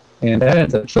 And that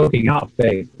ends up choking out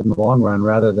faith in the long run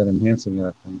rather than enhancing it,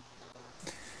 I think.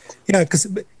 Yeah, because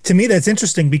to me that's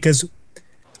interesting because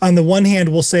on the one hand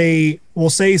we'll say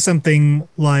something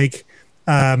like,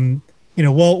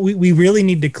 we really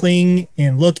need to cling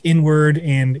and look inward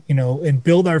and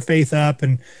build our faith up,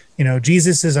 and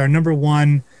Jesus is our number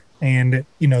one, and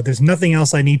there's nothing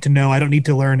else I need to know. I don't need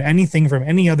to learn anything from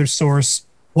any other source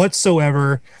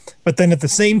whatsoever. But then at the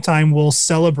same time we'll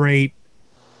celebrate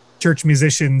church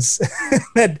musicians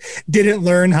that didn't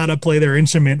learn how to play their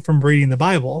instrument from reading the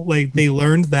Bible. Like they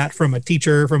learned that from a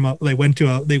teacher,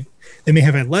 they may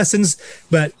have had lessons,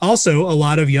 but also a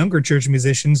lot of younger church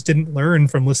musicians didn't learn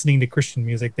from listening to Christian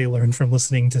music. They learned from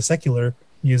listening to secular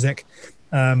music.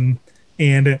 And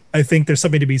I think there's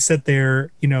something to be said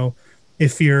there,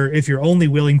 if you're only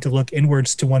willing to look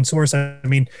inwards to one source.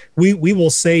 We will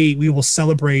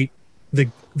celebrate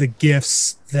the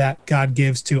gifts that God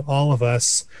gives to all of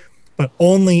us, but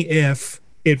only if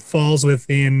it falls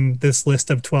within this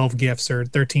list of 12 gifts or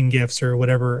 13 gifts or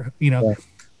whatever, Yeah.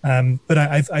 But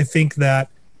I think that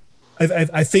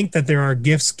there are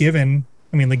gifts given.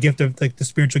 The gift of the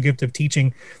spiritual gift of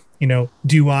teaching.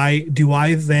 Do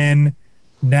I then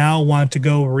now want to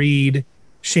go read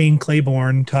Shane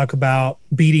Claiborne talk about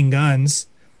beating guns,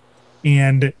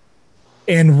 and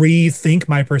rethink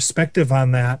my perspective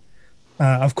on that?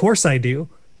 Of course I do.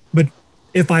 But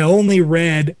if I only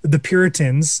read the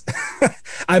Puritans,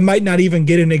 I might not even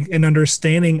get an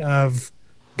understanding of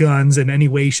guns in any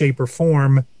way, shape, or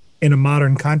form in a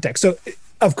modern context. So,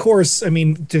 of course,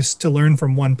 just to learn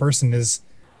from one person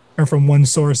or from one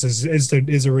source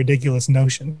is a ridiculous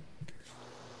notion.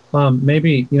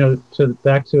 Maybe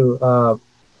back to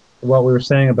what we were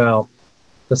saying about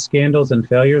the scandals and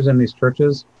failures in these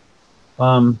churches.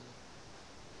 I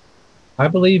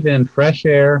believe in fresh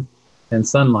air and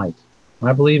sunlight.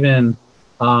 I believe in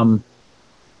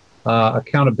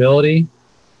accountability,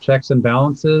 checks and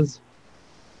balances,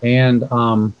 and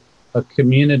a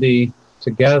community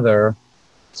together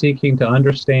seeking to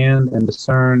understand and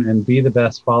discern and be the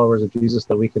best followers of Jesus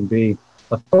that we can be.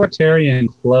 Authoritarian,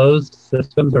 closed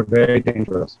systems are very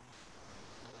dangerous.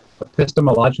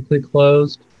 Epistemologically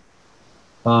closed,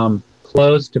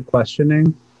 closed to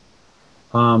questioning.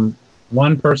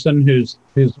 One person whose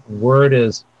word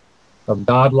is of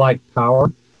godlike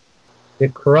power,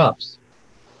 it corrupts.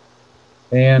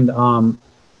 And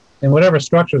whatever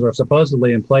structures are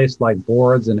supposedly in place, like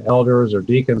boards and elders or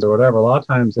deacons or whatever, a lot of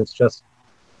times it's just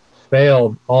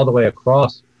failed all the way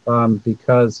across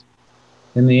because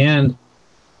in the end,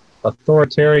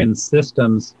 authoritarian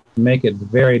systems make it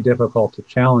very difficult to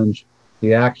challenge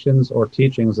the actions or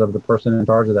teachings of the person in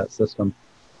charge of that system.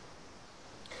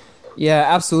 Yeah,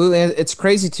 absolutely. It's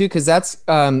crazy too, because that's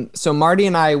so Marty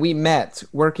and I, we met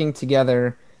working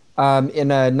together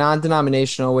in a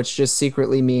non-denominational, which just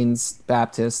secretly means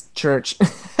Baptist church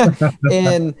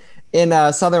in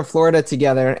Southern Florida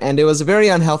together, and it was a very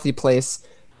unhealthy place.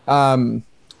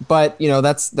 But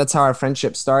that's how our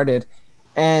friendship started,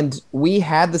 and we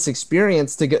had this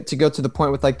experience to go to the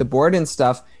point with like the board and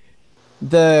stuff.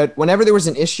 Whenever there was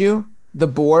an issue, the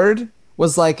board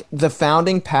was like the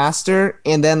founding pastor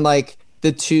and then like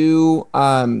the two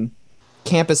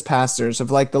campus pastors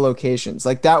of like the locations.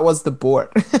 Like that was the board.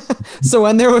 So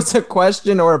when there was a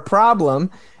question or a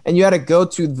problem and you had to go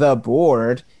to the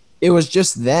board, it was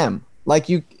just them.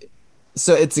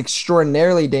 So it's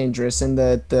extraordinarily dangerous, and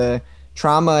the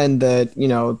trauma and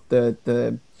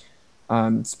the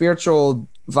spiritual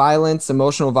violence,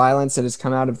 emotional violence that has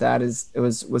come out of that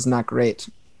was not great.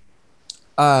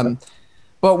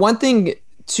 But one thing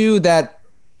too, that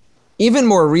even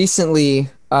more recently,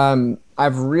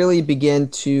 I've really begun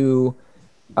to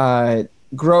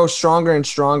grow stronger and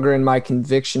stronger in my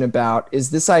conviction about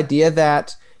is this idea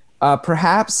that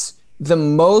perhaps the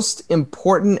most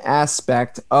important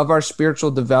aspect of our spiritual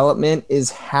development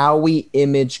is how we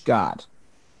image God,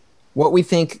 what we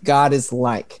think God is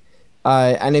like.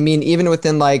 And I mean, even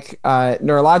within like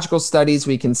neurological studies,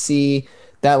 we can see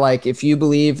that like if you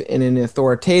believe in an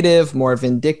authoritative, more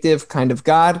vindictive kind of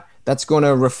God, that's going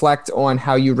to reflect on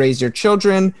how you raise your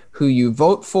children, who you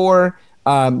vote for,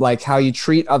 like how you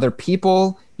treat other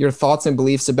people, your thoughts and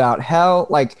beliefs about hell.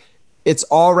 Like it's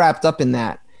all wrapped up in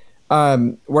that.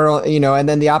 Where, you know, and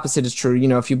then the opposite is true. You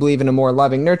know, if you believe in a more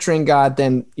loving, nurturing God,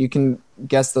 then you can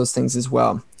guess those things as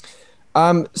well.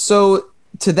 So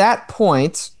to that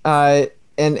point,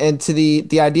 and to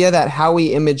the idea that how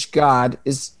we image God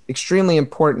is extremely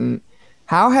important,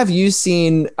 how have you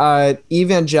seen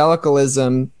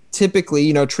evangelicalism typically,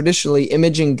 you know, traditionally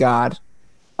imaging God?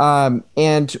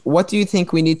 And what do you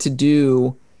think we need to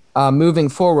do moving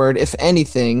forward, if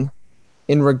anything,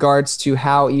 in regards to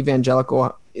how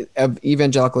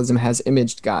evangelicalism has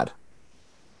imaged God?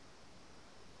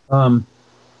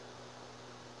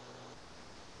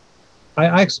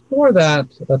 I explore that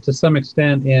to some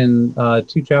extent in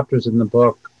 2 chapters in the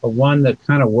book, one that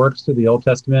kind of works through the Old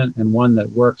Testament and one that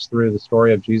works through the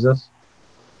story of Jesus.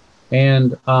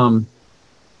 And I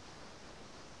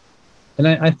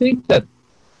think that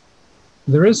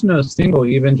there is no single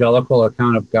evangelical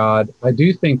account of God. I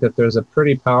do think that there's a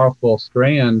pretty powerful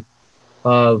strand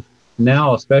of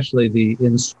now, especially the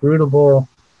inscrutable,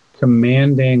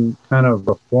 commanding kind of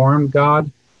reformed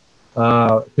God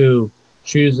who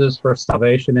chooses for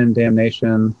salvation and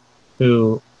damnation,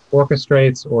 who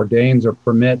orchestrates, ordains, or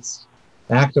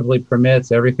actively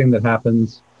permits everything that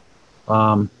happens,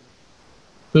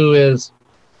 who is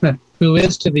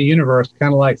to the universe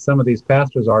kind of like some of these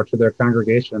pastors are to their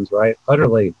congregations, right?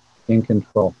 Utterly in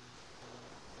control,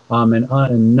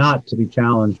 and not to be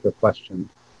challenged or questioned.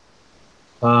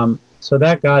 So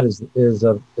that God is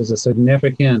a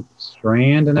significant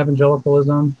strand in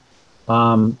evangelicalism,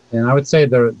 and I would say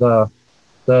the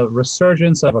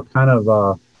resurgence of a kind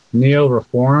of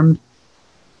neo-reformed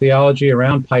theology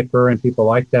around Piper and people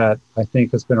like that, I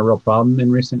think, has been a real problem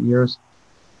in recent years.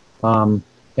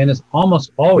 And is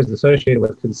almost always associated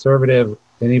with conservative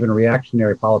and even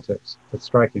reactionary politics. It's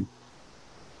striking.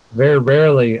 Very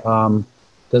rarely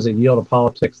does it yield a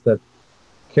politics that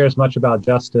cares much about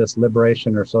justice,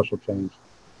 liberation, or social change.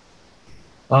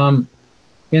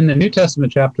 In the New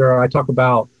Testament chapter, I talk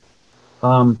about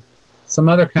some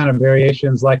other kind of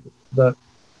variations, like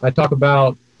I talk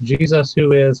about Jesus,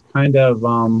 who is kind of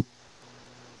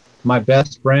my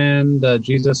best friend,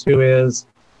 Jesus, who is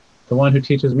the one who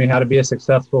teaches me how to be a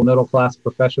successful middle-class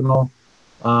professional,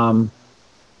 kind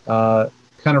of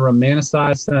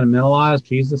romanticized, sentimentalized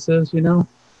Jesus is, you know?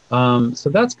 So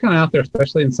that's kind of out there,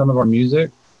 especially in some of our music.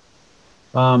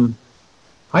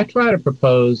 I try to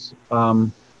propose,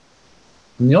 in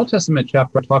the Old Testament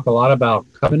chapter, I talk a lot about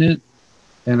covenant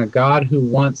and a God who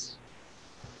wants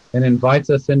and invites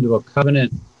us into a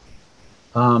covenant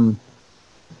to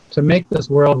make this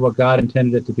world what God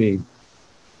intended it to be.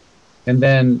 And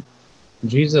then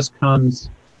Jesus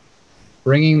comes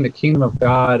bringing the kingdom of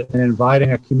God and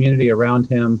inviting a community around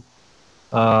him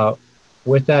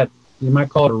with that, you might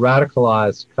call it a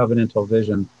radicalized covenantal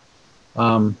vision.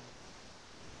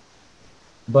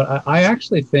 But I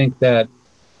actually think that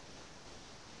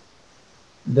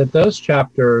those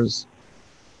chapters,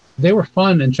 they were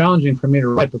fun and challenging for me to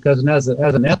write, because as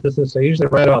an ethicist, I usually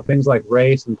write about things like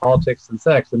race and politics and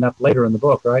sex, and that's later in the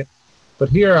book, right? But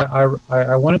here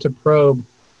I wanted to probe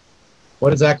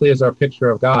what exactly is our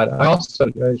picture of God. I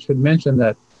should mention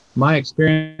that my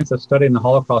experience of studying the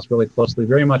Holocaust really closely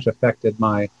very much affected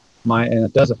my and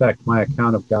it does affect my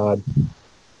account of God.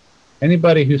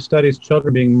 Anybody who studies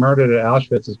children being murdered at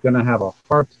Auschwitz is going to have a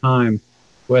hard time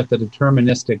with a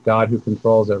deterministic God who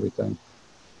controls everything.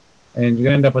 And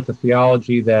you end up with a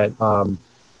theology that,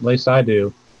 at least I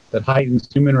do, that heightens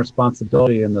human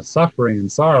responsibility and the suffering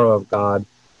and sorrow of God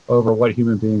over what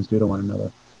human beings do to one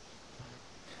another.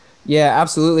 Yeah,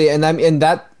 absolutely. And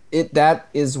that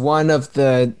is one of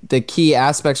the key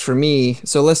aspects for me.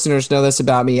 So listeners know this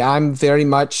about me. I'm very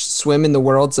much swim in the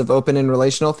worlds of open and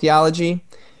relational theology,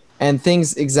 and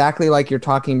things exactly like you're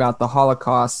talking about, the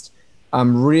Holocaust,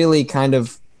 really kind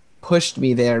of pushed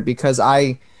me there, because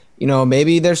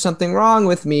maybe there's something wrong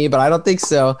with me, but I don't think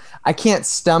so. I can't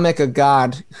stomach a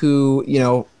God who,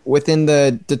 within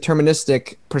the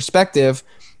deterministic perspective,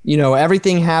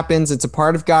 everything happens. It's a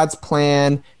part of God's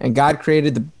plan, and God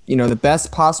created the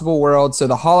best possible world. So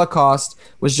the Holocaust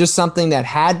was just something that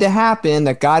had to happen,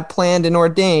 that God planned and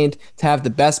ordained to have the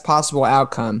best possible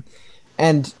outcome.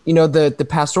 And, the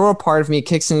pastoral part of me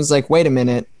kicks in and is like, wait a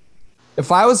minute.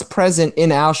 If I was present in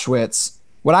Auschwitz,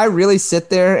 would I really sit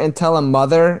there and tell a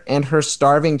mother and her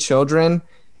starving children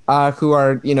who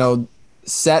are,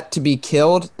 set to be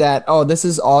killed that, oh, this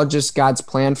is all just God's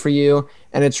plan for you,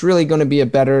 and it's really going to be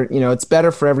it's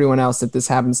better for everyone else that this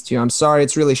happens to you. I'm sorry,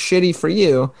 it's really shitty for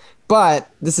you, but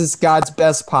this is God's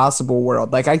best possible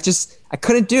world. Like, I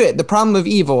couldn't do it. The problem of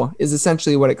evil is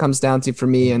essentially what it comes down to for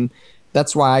me, and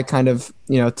that's why I kind of,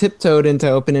 tiptoed into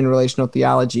open and relational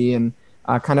theology, and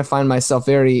kind of find myself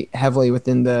very heavily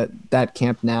within that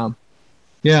camp now.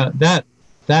 Yeah,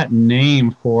 that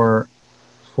name for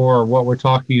what we're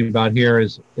talking about here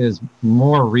is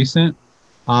more recent,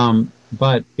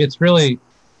 but it's really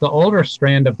the older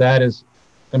strand of that is,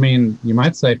 you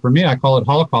might say, for me, I call it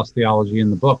Holocaust theology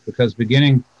in the book, because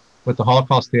beginning with the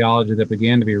Holocaust theology that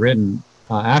began to be written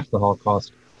after the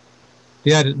Holocaust,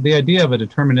 the idea of a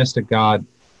deterministic God,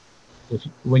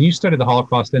 when you study the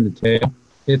Holocaust in detail,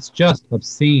 it's just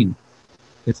obscene.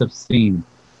 It's obscene.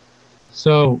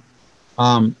 So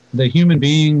the human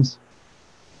beings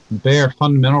bear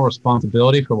fundamental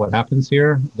responsibility for what happens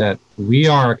here, that we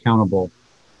are accountable,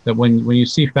 that when you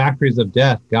see factories of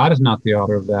death, God is not the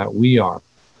author of that, we are.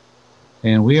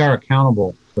 And we are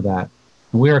accountable for that.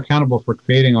 And we are accountable for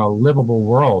creating a livable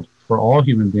world for all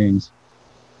human beings.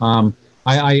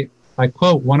 I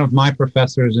quote one of my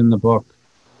professors in the book,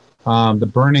 The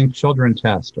Burning Children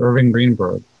Test, Irving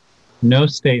Greenberg. No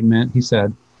statement, he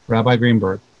said, Rabbi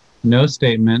Greenberg, no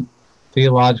statement,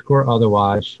 theological or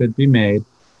otherwise, should be made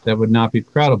that would not be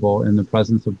credible in the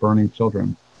presence of burning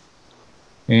children.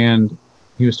 And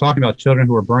he was talking about children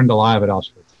who were burned alive at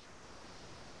Auschwitz.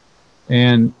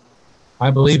 And I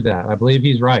believe that. I believe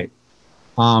he's right.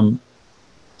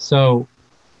 So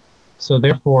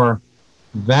therefore,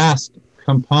 vast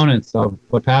components of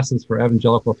what passes for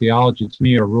evangelical theology to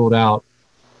me are ruled out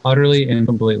utterly and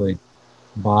completely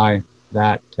by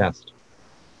that test.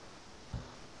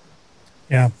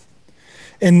 Yeah.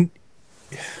 And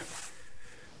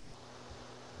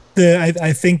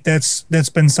I think that's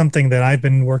been something that I've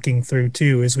been working through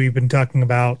too, is we've been talking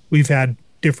about, we've had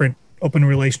different open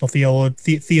relational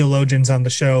theologians on the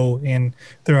show, and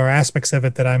there are aspects of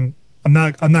it that I'm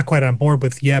not quite on board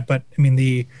with yet, but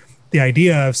the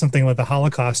idea of something like the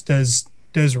Holocaust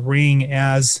does ring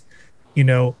as,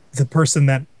 the person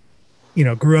that,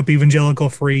 grew up evangelical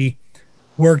free,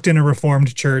 worked in a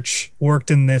Reformed church, worked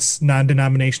in this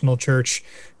non-denominational church,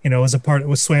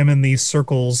 was swam in these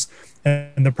circles.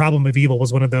 And the problem of evil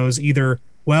was one of those, either,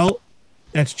 well,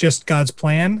 that's just God's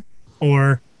plan,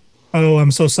 or, oh,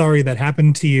 I'm so sorry that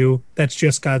happened to you, that's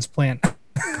just God's plan.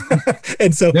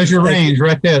 And so there's your range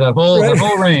right there, the whole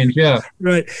range. Yeah.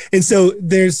 Right. And so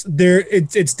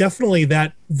it's definitely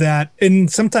that,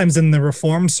 and sometimes in the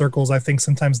Reformed circles, I think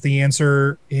sometimes the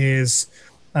answer is,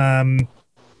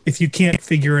 if you can't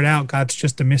figure it out, God's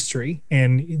just a mystery,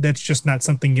 and that's just not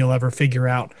something you'll ever figure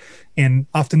out. And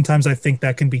oftentimes I think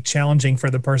that can be challenging for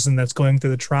the person that's going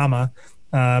through the trauma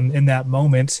in that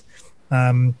moment.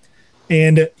 And,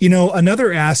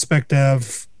 another aspect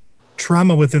of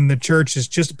trauma within the church has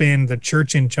just been the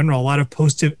church in general. A lot of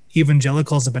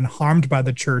post-evangelicals have been harmed by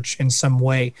the church in some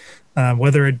way,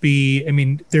 whether it be,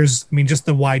 just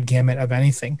the wide gamut of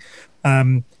anything.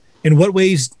 In what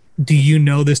ways do you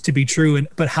know this to be true?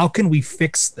 But how can we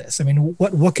fix this?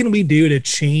 What can we do to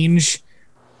change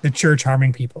the church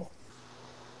harming people?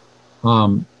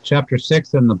 Chapter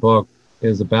 6 in the book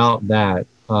is about that.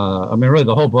 Really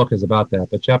the whole book is about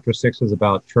that, but chapter 6 is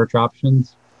about church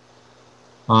options.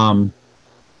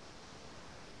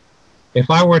 If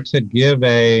I were to give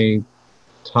a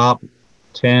top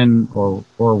 10 or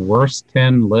worst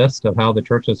 10 list of how the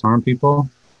church has harmed people,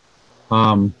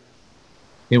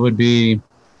 it would be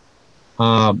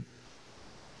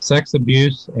sex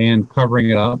abuse and covering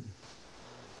it up,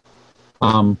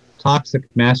 toxic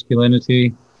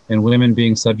masculinity and women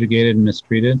being subjugated and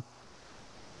mistreated,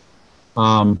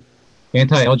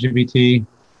 anti-LGBT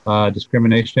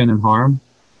discrimination and harm,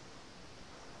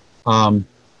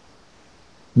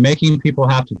 making people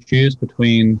have to choose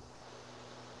between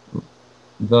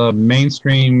the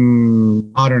mainstream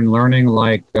modern learning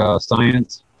like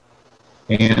science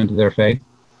and their faith,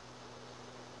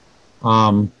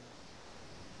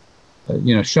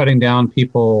 shutting down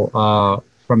people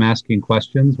from asking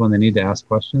questions when they need to ask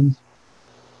questions.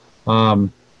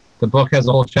 The book has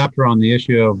a whole chapter on the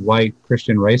issue of white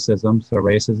Christian racism, so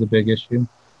race is a big issue.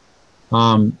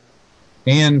 And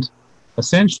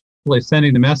essentially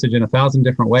sending the message in 1,000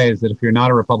 different ways that if you're not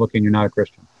a Republican, you're not a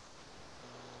Christian.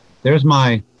 There's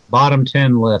my bottom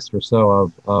 10 list or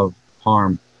so of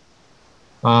harm.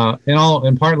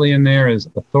 And partly in there is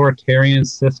authoritarian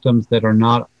systems that are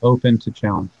not open to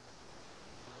challenge.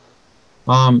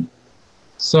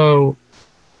 So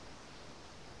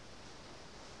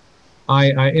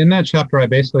I in that chapter, I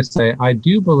basically say, I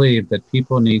do believe that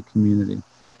people need community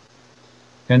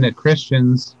and that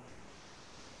Christians,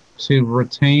 to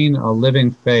retain a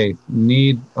living faith,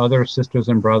 need other sisters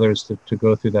and brothers to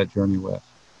go through that journey with.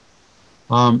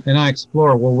 And I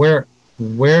explore, well,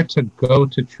 where to go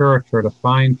to church or to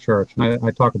find church. And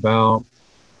I talk about,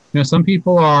 some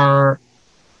people are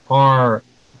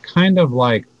kind of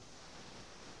like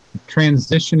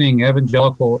transitioning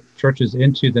evangelical churches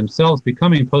into themselves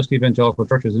becoming post-evangelical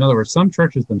churches. In other words, some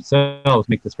churches themselves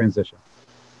make this transition.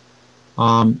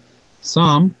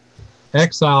 Some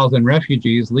exiles and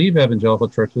refugees leave evangelical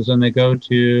churches and they go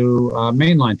to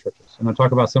mainline churches. And I'll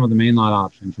talk about some of the mainline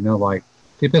options, like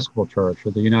the Episcopal Church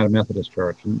or the United Methodist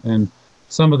Church, and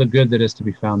some of the good that is to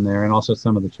be found there, and also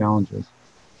some of the challenges.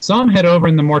 Some head over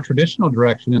in the more traditional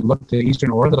direction and look to Eastern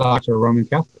Orthodox or Roman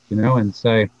Catholic, and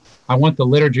say, I want the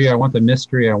liturgy, I want the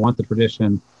mystery, I want the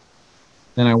tradition,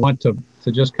 and I want to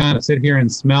just kind of sit here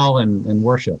and smell and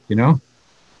worship,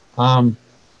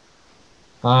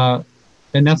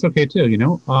 and that's okay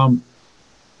too,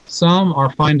 Some are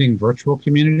finding virtual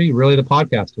community. Really, the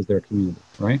podcast is their community,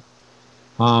 right?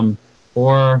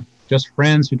 Or just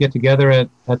friends who get together at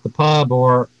the pub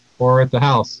or at the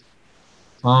house.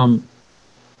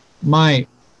 My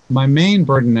main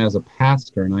burden as a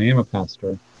pastor, and I am a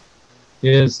pastor,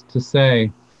 is to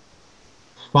say,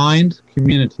 find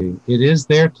community. It is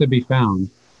there to be found.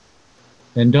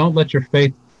 And don't let your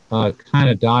faith kind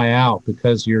of die out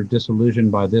because you're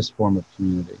disillusioned by this form of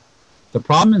community. The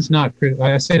problem is not,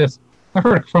 I say this, I've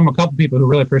heard from a couple people who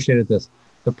really appreciated this.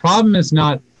 The problem is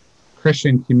not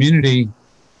Christian community.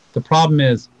 The problem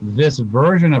is this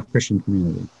version of Christian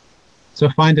community. So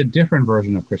find a different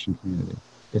version of Christian community.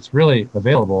 It's really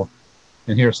available,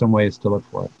 and here are some ways to look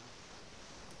for it.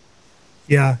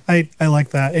 Yeah, I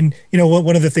like that. And,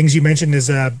 one of the things you mentioned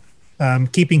is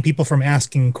keeping people from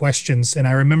asking questions. And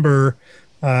I remember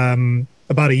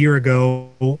about a year ago,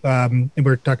 and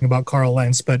we're talking about Carl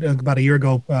Lentz, but about a year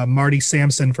ago, Marty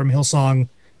Sampson from Hillsong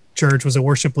Church was a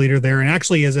worship leader there. And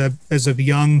actually, as a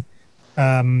young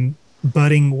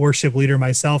budding worship leader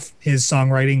myself, his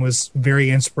songwriting was very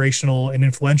inspirational and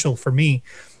influential for me.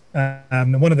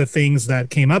 And one of the things that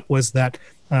came up was that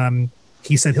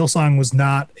he said Hillsong was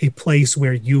not a place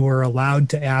where you were allowed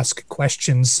to ask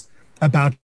questions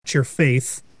about your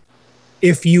faith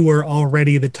if you were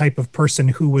already the type of person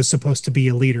who was supposed to be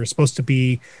a leader, supposed to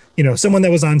be, someone that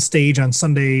was on stage on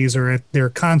Sundays or at their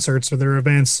concerts or their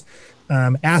events,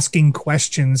 asking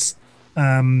questions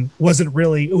wasn't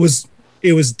really,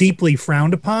 it was deeply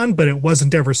frowned upon, but it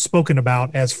wasn't ever spoken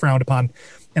about as frowned upon.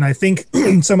 And I think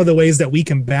some of the ways that we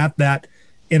combat that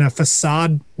in a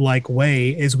facade-like way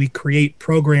is we create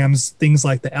programs, things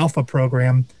like the Alpha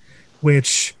program,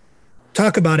 which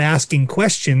talk about asking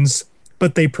questions,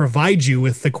 but they provide you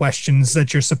with the questions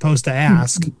that you're supposed to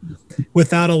ask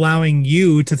without allowing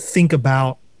you to think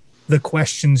about the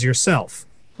questions yourself.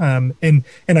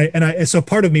 So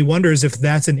part of me wonders if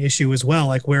that's an issue as well,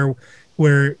 like where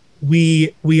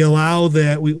we allow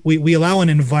we allow an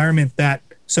environment that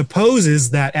supposes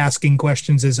that asking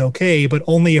questions is okay, but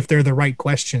only if they're the right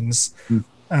questions.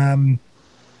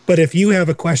 But if you have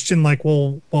a question like,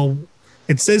 well,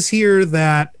 it says here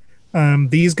that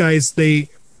these guys they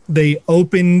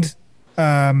opened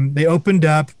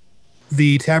up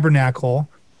the tabernacle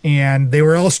and they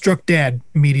were all struck dead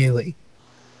immediately.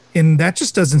 And that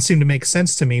just doesn't seem to make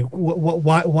sense to me.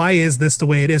 Why is this the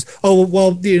way it is? Oh,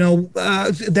 well,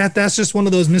 that's just one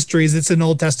of those mysteries. It's an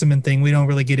Old Testament thing. We don't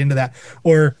really get into that.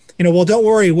 Or, well, don't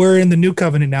worry. We're in the New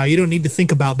Covenant now. You don't need to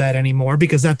think about that anymore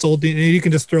because that's old. You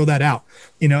can just throw that out.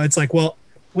 It's like, well,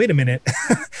 wait a minute.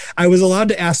 I was allowed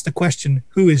to ask the question,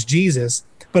 who is Jesus?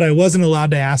 But I wasn't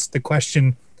allowed to ask the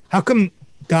question, how come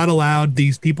God allowed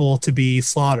these people to be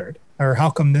slaughtered? Or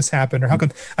how come this happened? Or how come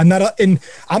I'm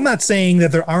not saying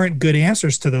that there aren't good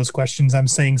answers to those questions. I'm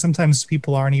saying sometimes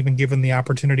people aren't even given the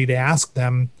opportunity to ask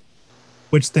them,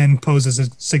 which then poses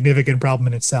a significant problem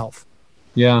in itself.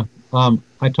 Yeah.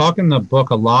 I talk in the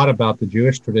book a lot about the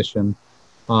Jewish tradition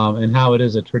and how it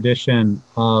is a tradition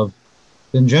of,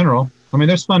 in general,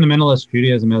 there's fundamentalist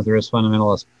Judaism as there is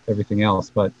fundamentalist everything else,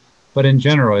 but in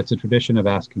general, it's a tradition of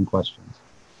asking questions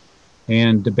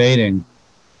and debating.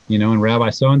 And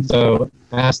Rabbi so-and-so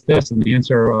asked this, and the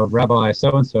answer of Rabbi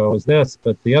so-and-so was this,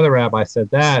 but the other rabbi said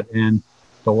that. And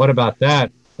But what about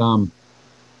that?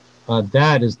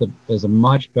 That is a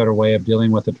much better way of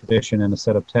dealing with a tradition and a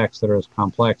set of texts that are as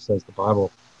complex as the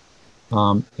Bible.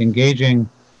 Engaging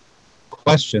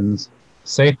questions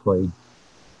safely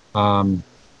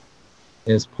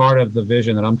is part of the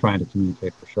vision that I'm trying to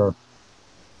communicate for sure.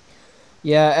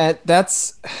 Yeah,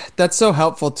 that's so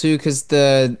helpful too, because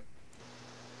I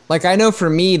know for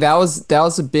me that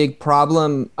was a big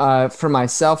problem for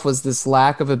myself, was this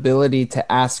lack of ability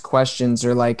to ask questions,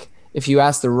 or like if you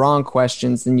ask the wrong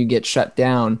questions, then you get shut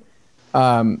down.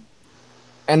 And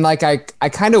like I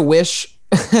kind of wish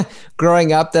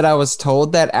growing up that I was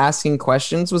told that asking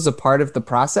questions was a part of the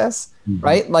process,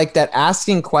 right? Like that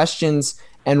asking questions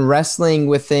and wrestling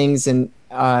with things and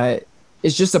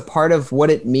is just a part of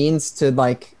what it means to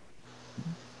like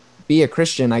be a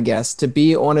Christian, I guess. To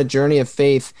be on a journey of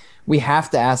faith, we have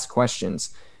to ask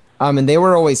questions. And they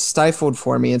were always stifled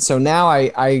for me. And so now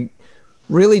I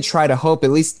really try to hope,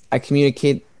 at least I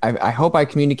communicate, I hope I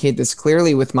communicate this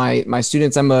clearly with my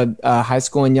students. I'm a high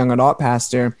school and young adult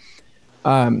pastor.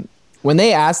 When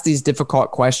they ask these difficult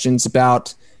questions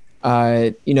about,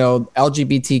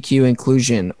 LGBTQ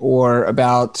inclusion, or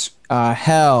about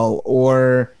hell,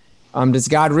 or does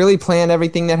God really plan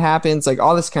everything that happens? Like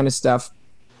all this kind of stuff.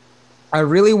 I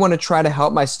really want to try to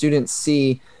help my students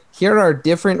see, here are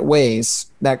different ways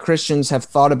that Christians have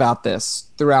thought about this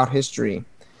throughout history.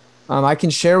 I can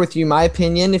share with you my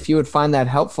opinion if you would find that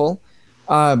helpful.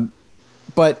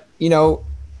 But,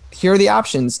 here are the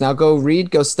options. Now go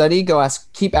read, go study,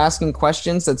 keep asking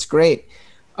questions. That's great.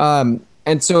 And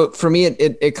so for me,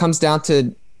 it comes down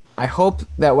to, I hope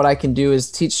that what I can do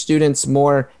is teach students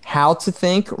more how to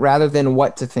think rather than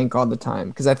what to think all the time.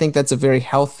 Because I think that's a very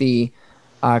healthy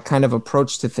kind of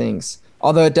approach to things.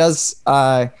 Although it does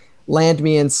land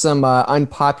me in some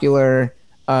unpopular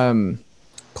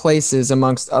places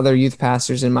amongst other youth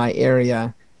pastors in my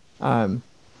area.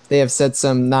 They have said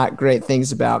some not great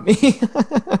things about me.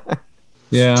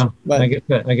 Yeah, but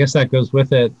I guess that goes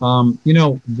with it.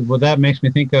 What that makes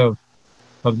me think of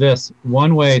this.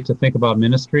 One way to think about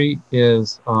ministry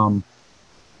is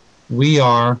we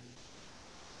are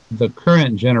the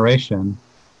current generation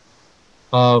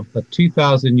of a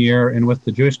 2,000-year, and with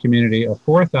the Jewish community, a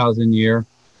 4,000-year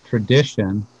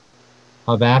tradition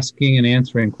of asking and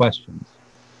answering questions.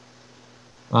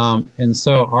 And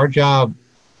so our job,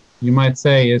 you might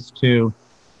say, is to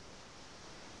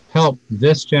help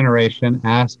this generation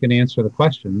ask and answer the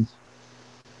questions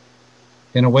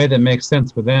in a way that makes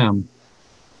sense for them.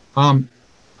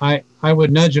 I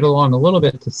would nudge it along a little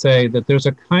bit to say that there's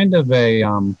a kind of a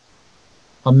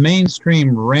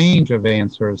mainstream range of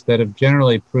answers that have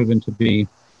generally proven to be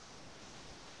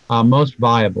most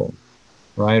viable,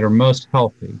 right, or most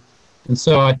healthy. And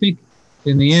so I think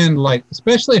in the end, like,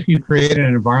 especially if you create an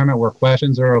environment where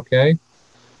questions are okay,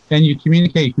 and you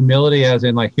communicate humility as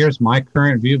in, like, here's my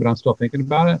current view, but I'm still thinking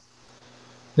about it,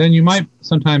 then you might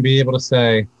sometime be able to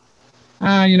say,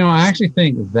 I actually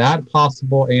think that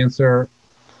possible answer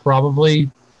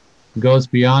probably goes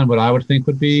beyond what I would think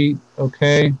would be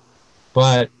okay,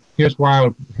 but here's why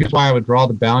I would draw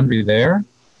the boundary there.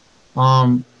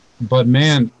 But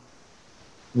man,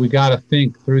 we got to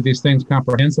think through these things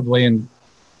comprehensively, and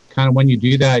kind of when you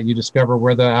do that, you discover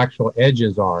where the actual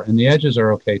edges are, and the edges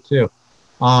are okay too.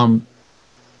 But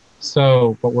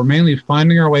we're mainly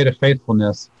finding our way to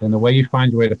faithfulness, and the way you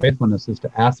find your way to faithfulness is to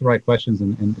ask the right questions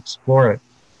and explore it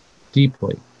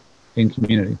deeply in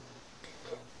community.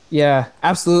 Yeah,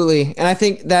 absolutely. And I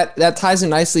think that ties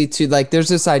in nicely to, like, there's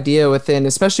this idea within,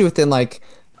 especially within like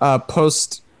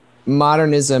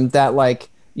post-modernism, that like,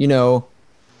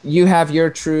 you have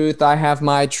your truth, I have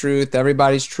my truth,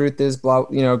 everybody's truth is blah,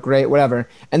 great, whatever.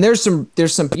 And there's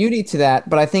some beauty to that,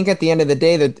 but I think at the end of the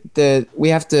day that we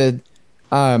have to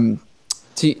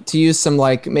use some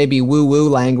like maybe woo-woo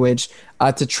language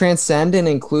to transcend and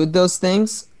include those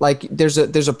things. Like there's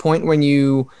a point when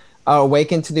you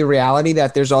awaken to the reality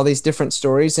that there's all these different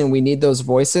stories and we need those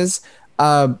voices.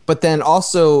 But then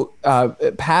also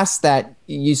past that,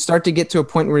 you start to get to a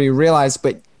point where you realize,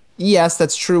 but yes,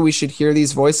 that's true, we should hear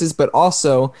these voices, but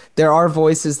also there are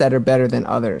voices that are better than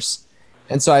others.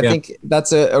 And so I think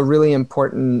that's a really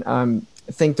important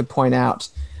thing to point out.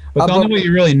 But the only way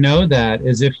you really know that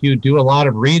is if you do a lot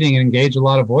of reading and engage a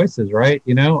lot of voices, right?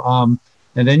 And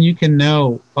then you can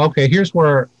know, okay, here's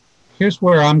where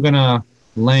I'm going to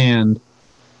land.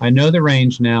 I know the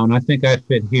range now, and I think I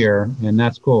fit here, and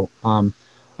that's cool.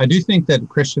 I do think that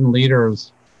Christian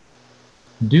leaders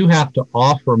do have to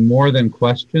offer more than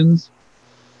questions.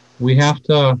 We have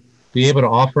to be able to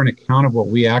offer an account of what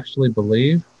we actually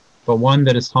believe, but one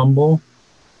that is humble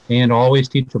and always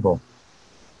teachable.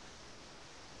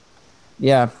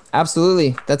 Yeah,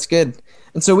 absolutely. That's good.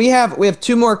 And so we have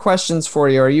two more questions for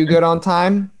you. Are you good on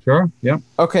time? Sure. Yeah.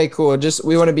 Okay, cool. Just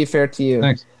we want to be fair to you.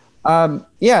 Thanks.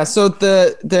 Yeah. So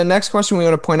the next question we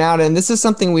want to point out, and this is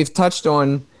something we've touched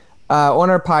on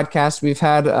our podcast. We've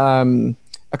had a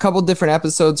couple different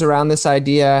episodes around this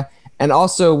idea, and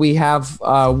also we have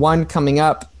one coming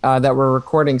up that we're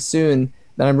recording soon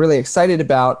that I'm really excited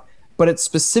about. But it's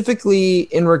specifically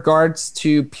in regards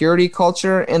to purity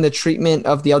culture and the treatment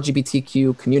of the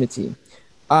LGBTQ community.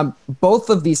 Both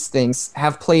of these things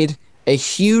have played a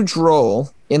huge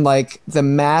role in like the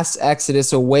mass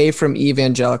exodus away from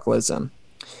evangelicalism.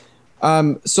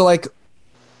 So like,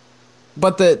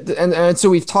 but and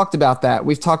so we've talked about that.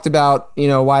 We've talked about,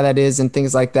 why that is and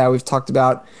things like that. We've talked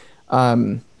about,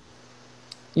 affirming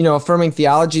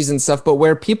theologies and stuff. But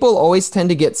where people always tend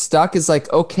to get stuck is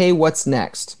like, okay, what's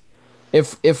next?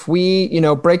 If we,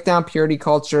 break down purity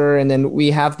culture and then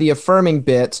we have the affirming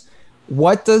bit,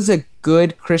 what does a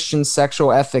good Christian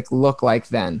sexual ethic look like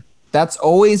then? That's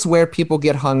always where people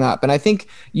get hung up. And I think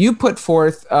you put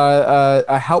forth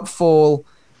a helpful,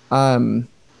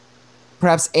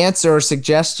 perhaps answer or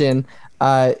suggestion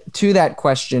to that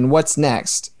question, what's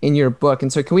next, in your book.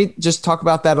 And so can we just talk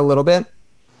about that a little bit?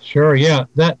 Sure. Yeah.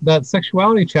 That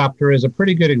sexuality chapter is a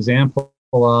pretty good example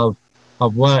of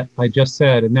what I just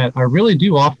said, and that I really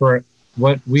do offer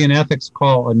what we in ethics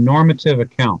call a normative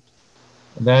account.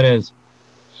 That is,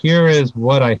 here is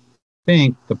what I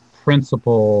think the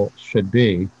principle should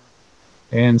be,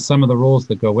 and some of the rules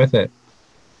that go with it.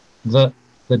 The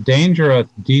danger of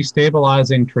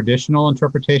destabilizing traditional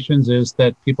interpretations is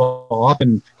that people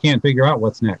often can't figure out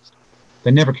what's next. They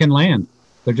never can land.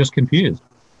 They're just confused.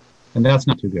 And that's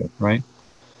not too good, right?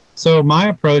 So my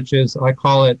approach is, I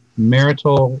call it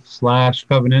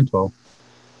marital/covenantal.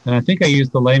 And I think I use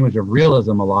the language of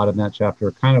realism a lot in that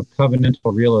chapter, kind of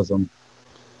covenantal realism.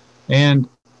 And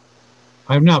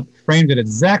I've not framed it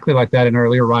exactly like that in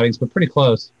earlier writings, but pretty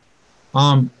close.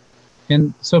 And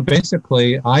so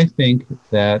basically, I think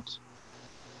that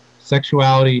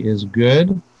sexuality is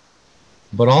good,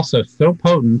 but also so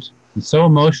potent and so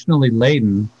emotionally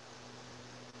laden.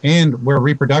 And where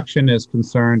reproduction is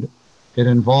concerned, it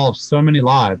involves so many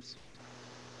lives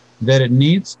that it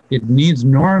needs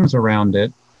norms around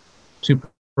it to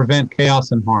prevent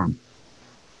chaos and harm.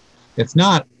 It's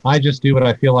not, I just do what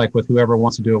I feel like with whoever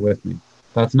wants to do it with me.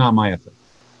 That's not my ethic.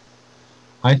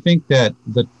 I think that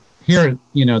that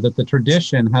the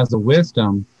tradition has a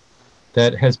wisdom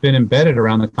that has been embedded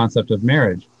around the concept of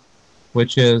marriage,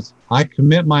 which is, I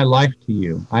commit my life to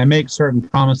you. I make certain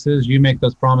promises, you make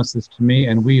those promises to me,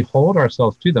 and we hold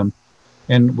ourselves to them.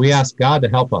 And we ask God to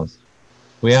help us.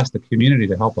 We ask the community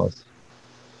to help us.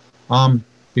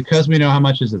 Because we know how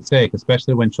much is at stake,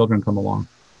 especially when children come along.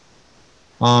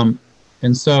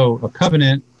 And so a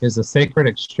covenant is a sacred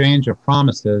exchange of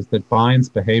promises that binds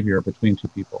behavior between two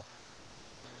people.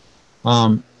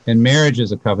 And marriage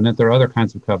is a covenant. There are other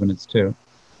kinds of covenants too.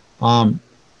 And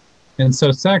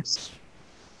so sex,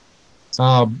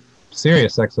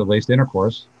 serious sex at least,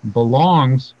 intercourse,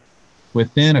 belongs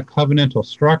within a covenantal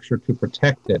structure to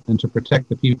protect it and to protect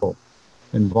the people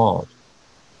involved.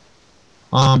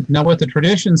 Now, what the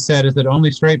tradition said is that only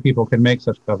straight people can make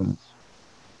such covenants,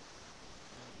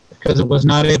 because it was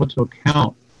not able to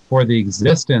account for the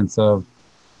existence of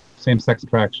same-sex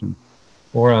attraction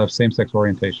or of same-sex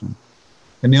orientation.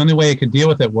 And the only way it could deal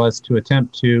with it was to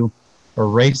attempt to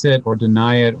erase it or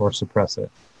deny it or suppress it.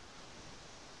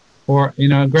 Or,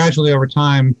 gradually over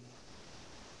time,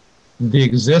 the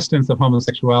existence of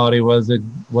homosexuality was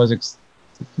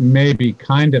maybe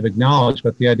kind of acknowledged,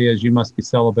 but the idea is you must be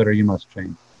celibate or you must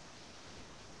change.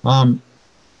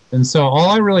 And so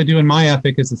all I really do in my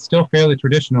ethic is, it's still fairly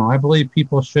traditional. I believe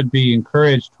people should be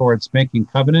encouraged towards making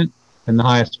covenant, and the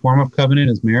highest form of covenant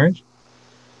is marriage.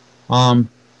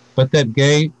 But that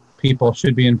gay people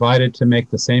should be invited to make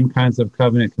the same kinds of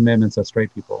covenant commitments as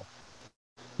straight people,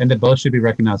 and that both should be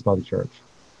recognized by the church.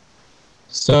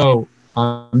 So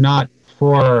I'm not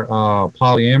for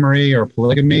polyamory or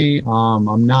polygamy.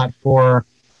 I'm not for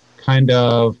kind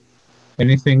of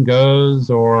anything goes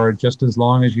or just as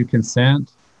long as you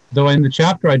consent. Though in the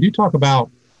chapter I do talk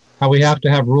about how we have to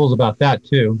have rules about that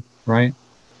too, right?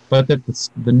 But that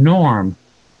the norm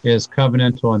is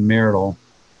covenantal and marital.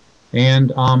 And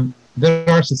that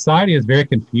our society is very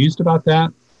confused about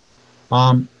that.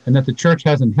 And that the church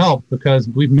hasn't helped, because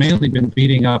we've mainly been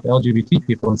beating up LGBT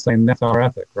people and saying that's our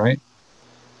ethic, right?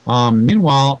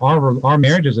 Meanwhile, our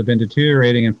marriages have been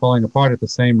deteriorating and falling apart at the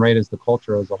same rate as the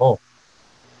culture as a whole.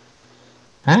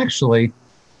 Actually,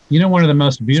 one of the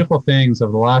most beautiful things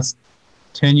of the last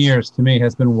 10 years to me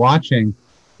has been watching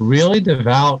really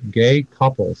devout gay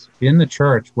couples in the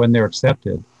church when they're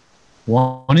accepted,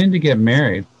 wanting to get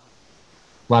married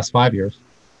last 5 years,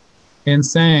 and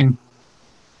saying,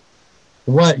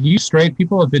 what you straight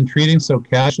people have been treating so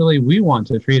casually, we want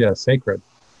to treat as sacred.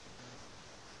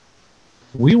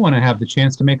 We want to have the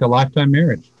chance to make a lifetime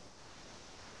marriage.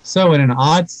 So in an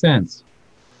odd sense,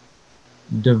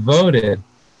 devoted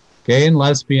gay and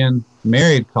lesbian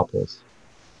married couples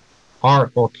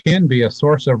are or can be a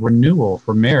source of renewal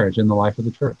for marriage in the life of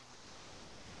the church.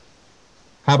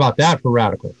 How about that for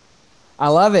radical? I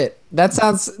love it. That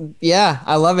sounds, yeah,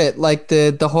 I love it. Like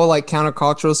the whole like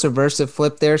countercultural subversive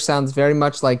flip there sounds very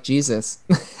much like Jesus.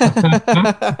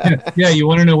 Yeah, you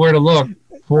want to know where to look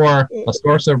for a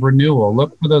source of renewal.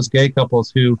 Look for those gay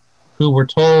couples who were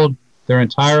told their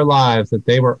entire lives that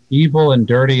they were evil and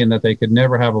dirty and that they could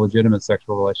never have a legitimate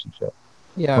sexual relationship.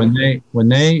 Yeah. When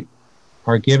they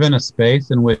are given a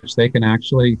space in which they can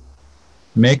actually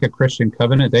make a Christian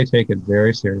covenant, they take it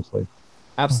very seriously.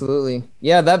 Absolutely.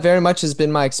 Yeah, that very much has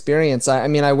been my experience. I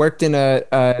mean, I worked in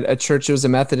a church, it was a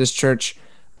Methodist church,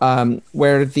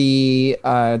 where the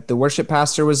worship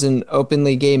pastor was an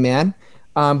openly gay man.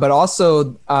 But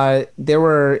also there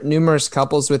were numerous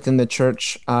couples within the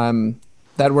church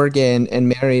that were gay and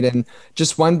married. And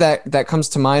just one that comes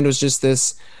to mind was just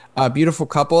this beautiful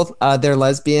couple. They're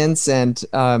lesbians, and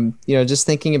just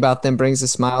thinking about them brings a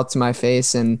smile to my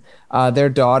face. And their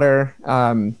daughter,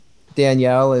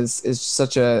 Danielle, is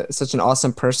such an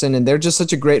awesome person, and they're just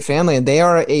such a great family, and they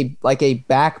are a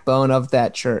backbone of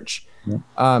that church.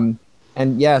 Yeah.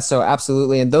 And yeah, so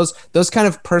absolutely. And those kind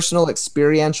of personal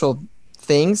experiential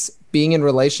things, being in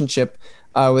relationship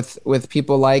with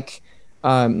people like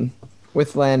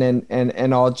with Len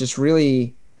and all, just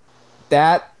really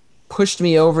that pushed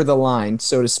me over the line,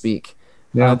 so to speak.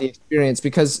 Yeah. The experience,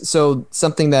 because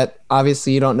something that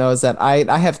obviously you don't know is that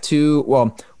I have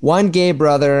one gay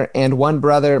brother and one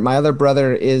brother. My other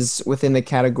brother is within the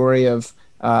category of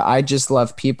I just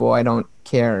love people. I don't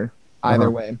care either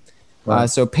way. Right.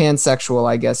 So pansexual,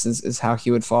 I guess, is how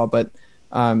he would fall. But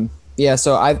yeah,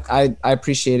 so I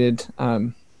appreciated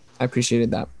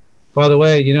that. By the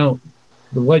way,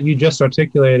 what you just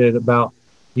articulated about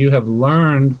you have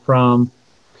learned from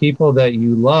people that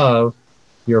you love,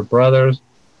 your brothers,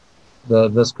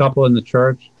 this couple in the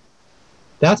church,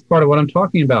 that's part of what I'm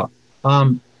talking about.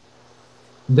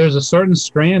 There's a certain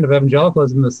strand of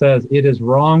evangelicalism that says it is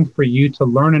wrong for you to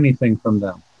learn anything from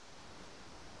them.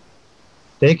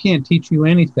 They can't teach you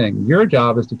anything. Your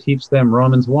job is to teach them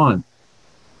Romans 1.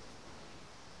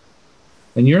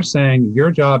 And you're saying your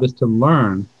job is to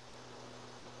learn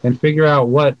and figure out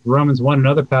what Romans 1 and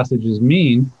other passages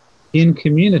mean in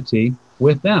community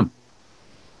with them.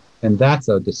 And that's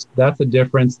a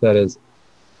difference that is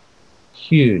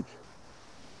huge.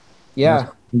 Yeah.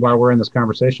 Why we're in this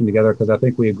conversation together, because I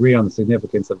think we agree on the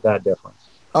significance of that difference.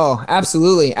 Oh,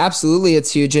 absolutely. Absolutely.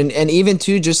 It's huge. And even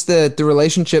too, just the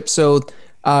relationship. So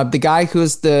the guy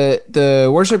who's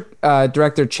the worship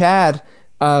director, Chad,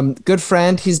 good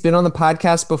friend, he's been on the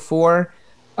podcast before.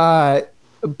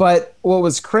 But what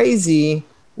was crazy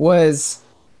was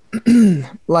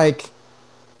like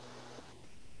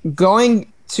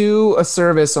going to a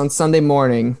service on Sunday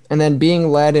morning and then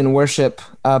being led in worship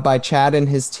by Chad and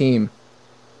his team.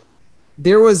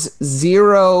 There was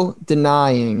zero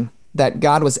denying that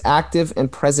God was active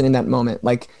and present in that moment.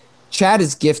 Like, Chad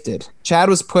is gifted. Chad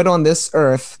was put on this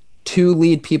earth to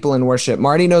lead people in worship.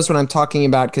 Marty knows what I'm talking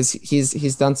about because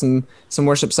he's done some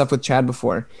worship stuff with Chad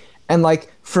before. And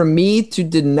like, for me to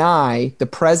deny the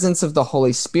presence of the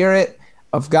Holy Spirit,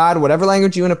 of God, whatever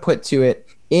language you want to put to it,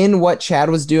 in what Chad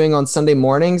was doing on Sunday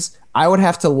mornings, I would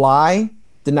have to lie,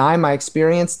 deny my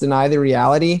experience, deny the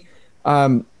reality.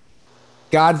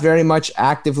 God very much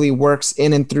actively works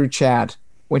in and through Chad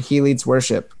when he leads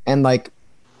worship. And like,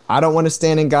 I don't want to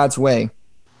stand in God's way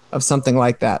of something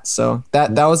like that. So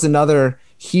that was another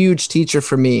huge teacher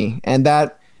for me. And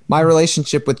that my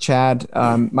relationship with Chad,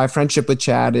 my friendship with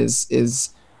Chad is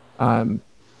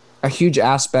a huge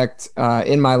aspect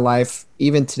in my life,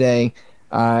 even today,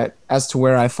 as to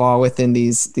where I fall within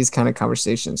these kind of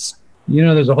conversations.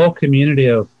 There's a whole community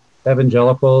of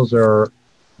evangelicals, or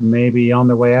maybe on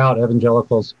their way out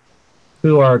evangelicals,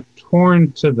 who are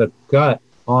torn to the gut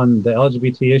on the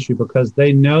LGBT issue because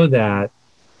they know that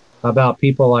about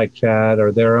people like Chad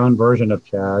or their own version of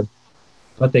Chad,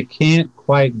 but they can't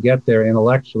quite get there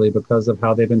intellectually because of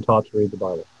how they've been taught to read the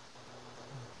Bible.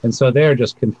 And so they're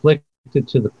just conflicted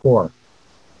to the core.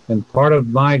 And part of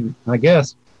my, I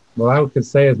guess, what I could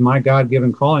say is my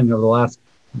God-given calling over the last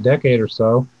decade or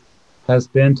so has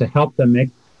been to help them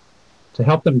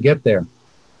get there.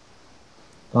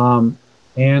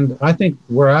 And I think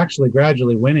we're actually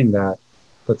gradually winning that.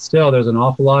 But still, there's an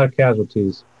awful lot of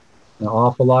casualties, an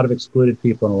awful lot of excluded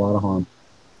people, and a lot of harm.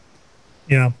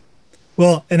 Yeah.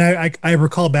 Well, and I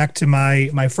recall back to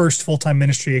my first full-time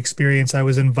ministry experience. I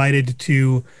was invited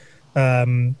to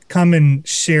come and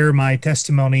share my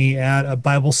testimony at a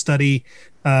Bible study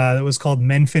that was called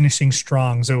Men Finishing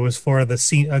Strong. So it was for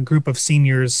a group of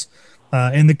seniors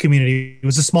in the community. It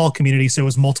was a small community, so it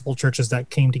was multiple churches that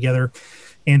came together.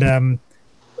 And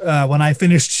when I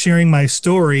finished sharing my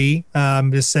story,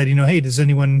 just said, hey, does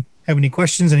anyone have any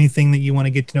questions, anything that you want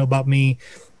to get to know about me?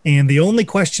 And the only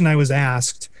question I was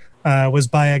asked was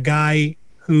by a guy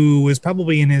who was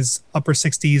probably in his upper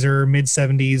 60s or mid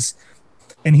 70s.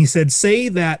 And he said, say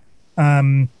that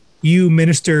you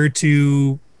minister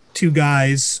to two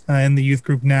guys in the youth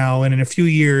group now, and in a few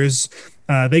years,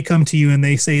 they come to you and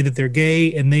they say that they're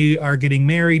gay and they are getting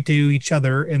married to each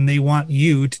other and they want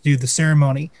you to do the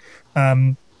ceremony.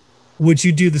 Would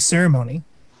you do the ceremony?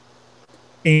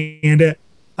 And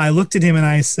I looked at him and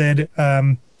I said,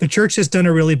 the church has done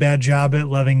a really bad job at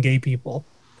loving gay people.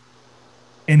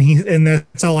 And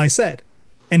that's all I said.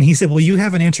 And he said, well, you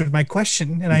haven't answered my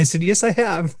question. And I said, yes, I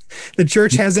have. The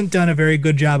church hasn't done a very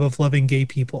good job of loving gay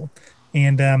people.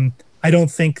 And I don't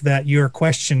think that your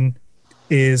question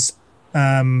is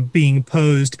being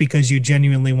posed because you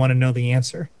genuinely want to know the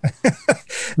answer.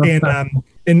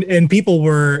 And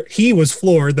people he was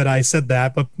floored that I said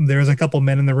that, but there was a couple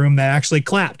men in the room that actually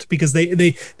clapped because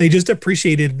they just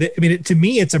appreciated. I mean, to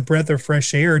me, it's a breath of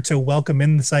fresh air to welcome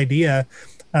in this idea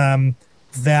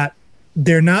that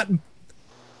they're not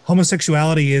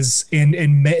homosexuality is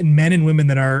in men and women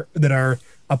that are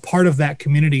a part of that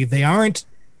community.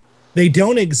 They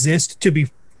don't exist to be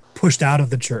pushed out of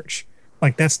the church.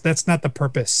 Like that's not the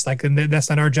purpose. Like, and that's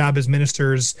not our job as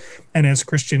ministers and as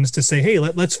Christians to say, hey,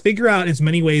 let's figure out as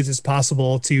many ways as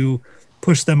possible to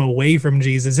push them away from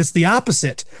Jesus. It's the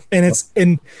opposite. And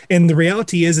and the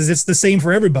reality is it's the same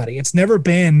for everybody. It's never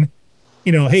been,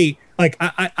 hey, like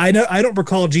I don't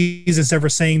recall Jesus ever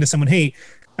saying to someone, hey,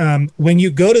 when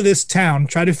you go to this town,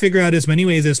 try to figure out as many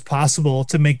ways as possible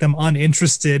to make them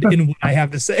uninterested in what I have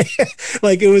to say.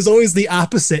 Like, it was always the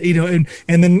opposite, and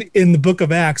then in the book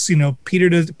of Acts,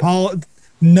 Paul,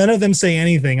 none of them say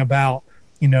anything about,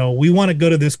 we want to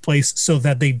go to this place so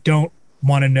that they don't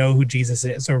want to know who Jesus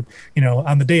is, or,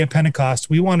 on the day of Pentecost,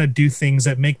 we want to do things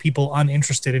that make people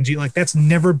uninterested in Jesus. Like, that's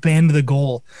never been the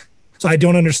goal. So I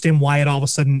don't understand why it all of a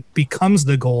sudden becomes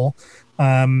the goal.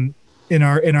 In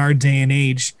our day and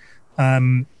age.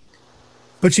 But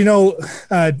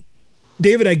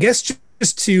David, I guess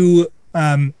just to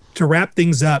wrap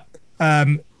things up,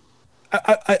 I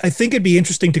think it'd be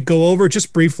interesting to go over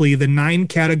just briefly the 9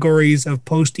 categories of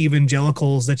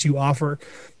post-evangelicals that you offer.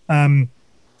 I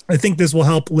think this will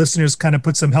help listeners kind of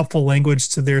put some helpful language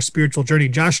to their spiritual journey.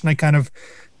 Josh and I kind of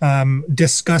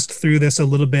discussed through this a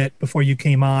little bit before you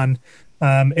came on.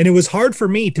 And it was hard for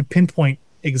me to pinpoint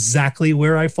exactly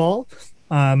where I fall.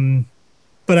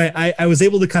 But I was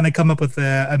able to kind of come up with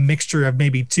a mixture of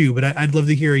maybe 2, but I'd love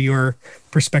to hear your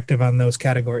perspective on those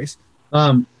categories.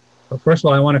 Well, first of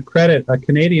all, I want to credit a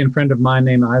Canadian friend of mine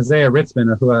named Isaiah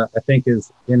Ritzman, who I think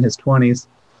is in his 20s,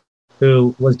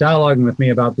 who was dialoguing with me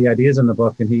about the ideas in the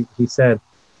book. And he said,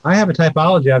 I have a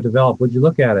typology I've developed. Would you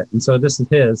look at it? And so this is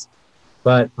his.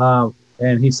 But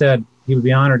and he said he would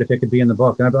be honored if it could be in the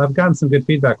book. And I've gotten some good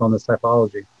feedback on this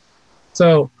typology.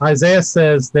 So Isaiah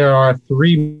says there are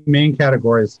 3 main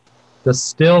categories: the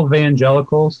still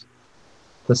evangelicals,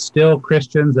 the still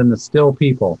Christians, and the still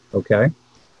people. Okay.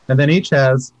 And then each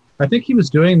has, I think he was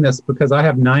doing this because I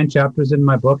have 9 chapters in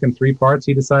my book in 3 parts.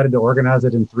 He decided to organize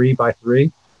it in 3 by 3.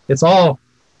 It's all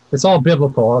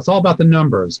biblical. It's all about the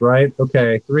numbers, right?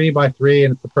 Okay. 3 by 3,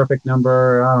 and it's the perfect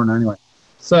number. I don't know. Anyway.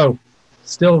 So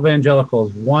still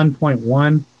evangelicals,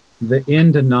 1.1, the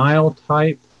in denial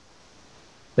type.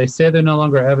 They say they're no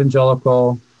longer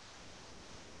evangelical,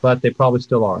 but they probably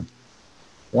still are.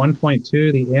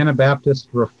 1.2, the Anabaptist,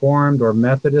 Reformed, or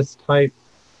Methodist type.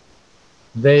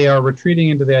 They are retreating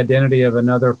into the identity of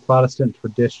another Protestant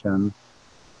tradition.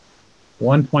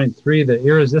 1.3, the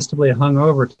irresistibly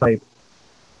hungover type.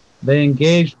 They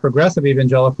engaged progressive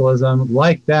evangelicalism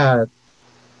like that,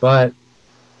 and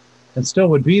still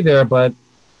would be there, but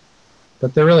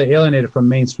they're really alienated from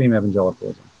mainstream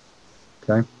evangelicalism.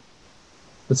 Okay?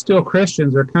 But still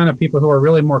Christians are kind of people who are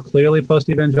really more clearly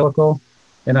post-evangelical.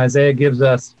 And Isaiah gives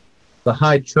us the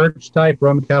high church type,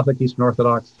 Roman Catholic, Eastern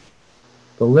Orthodox,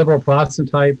 the liberal Protestant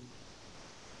type,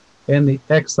 and the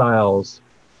exiles.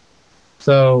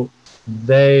 So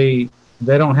they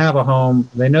don't have a home.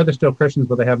 They know they're still Christians,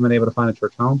 but they haven't been able to find a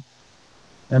church home.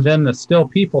 And then the still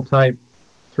people type,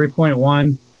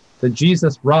 3.1, the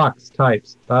Jesus rocks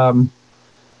types.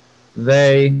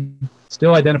 They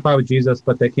still identify with Jesus,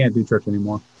 but they can't do church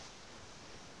anymore.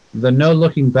 The no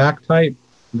looking back type,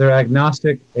 they're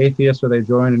agnostic, atheists, or they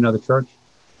join another church.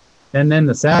 And then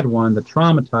the sad one, the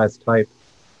traumatized type,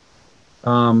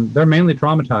 they're mainly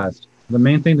traumatized. The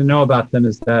main thing to know about them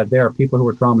is that they are people who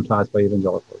were traumatized by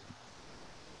evangelicalism.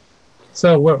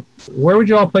 So where would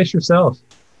you all place yourselves?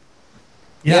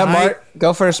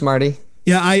 Go first, Marty.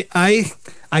 Yeah,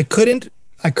 I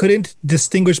couldn't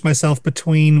distinguish myself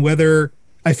between whether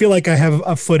I feel like I have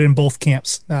a foot in both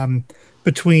camps,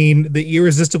 between the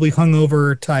irresistibly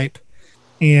hungover type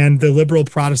and the liberal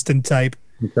Protestant type.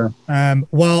 Okay.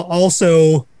 While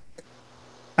also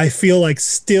I feel like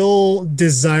still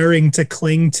desiring to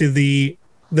cling to the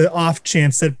off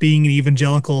chance that being an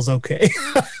evangelical is okay.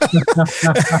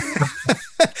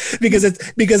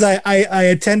 because I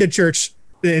attend a church.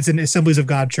 It's an Assemblies of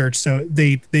God church, so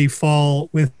they fall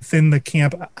within the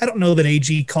camp. I don't know that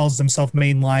AG calls themselves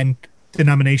mainline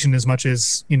denomination as much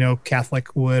as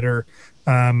Catholic would, or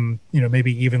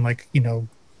maybe even like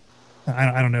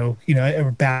I don't know,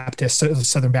 or Baptist,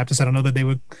 Southern Baptist. I don't know that they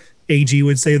would. AG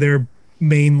would say they're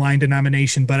mainline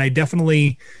denomination, but I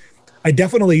definitely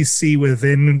see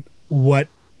within what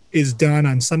is done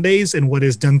on Sundays and what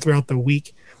is done throughout the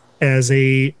week as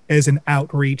an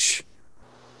outreach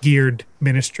geared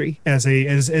ministry, as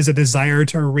a desire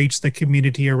to reach the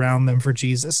community around them for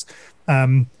Jesus,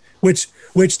 which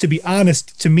to be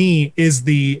honest, to me is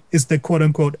the quote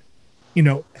unquote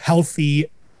healthy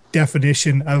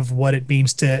definition of what it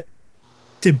means to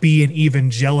be an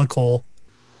evangelical,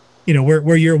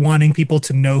 where you're wanting people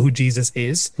to know who Jesus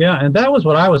is. Yeah, and that was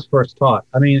what I was first taught.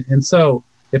 I mean, and so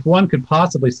if one could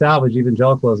possibly salvage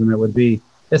evangelicalism, it would be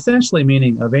essentially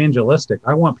meaning evangelistic.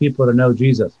 I want people to know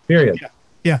Jesus, period.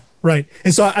 Yeah, right.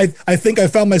 And so I think I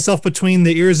found myself between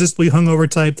the irresistibly hungover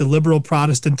type, the liberal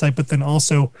Protestant type, but then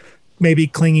also maybe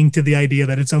clinging to the idea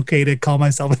that it's okay to call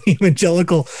myself an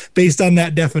evangelical based on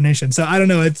that definition. So I don't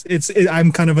know.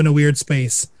 I'm kind of in a weird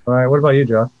space. All right. What about you,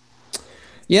 Josh?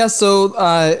 Yeah. So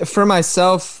for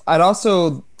myself, I'd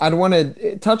want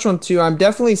to touch on too. I'm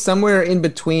definitely somewhere in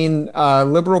between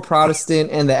liberal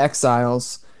Protestant and the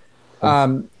exiles.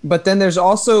 But then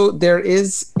there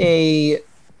is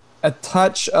a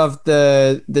touch of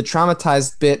the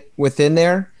traumatized bit within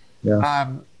there.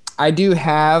 Yeah. I do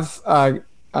have, or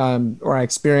I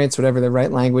experience, whatever the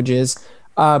right language is,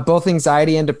 both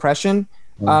anxiety and depression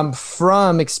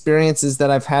from experiences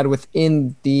that I've had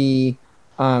within the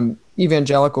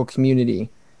evangelical community.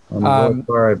 I'm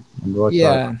really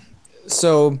sorry.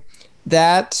 So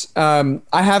that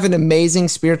I have an amazing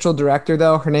spiritual director,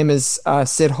 though. Her name is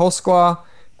Sid Holsclaw.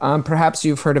 Perhaps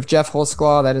you've heard of Jeff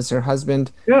Holsclaw. That is her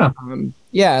husband.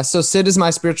 Yeah. So Sid is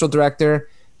my spiritual director.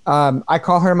 I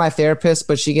call her my therapist,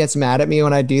 but she gets mad at me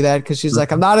when I do that because she's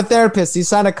like, I'm not a therapist. You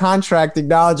signed a contract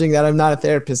acknowledging that I'm not a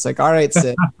therapist. Like, all right,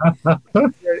 Sid,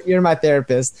 you're my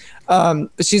therapist. But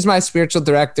she's my spiritual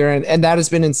director, and that has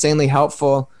been insanely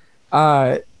helpful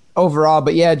overall.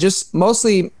 But yeah, just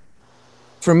mostly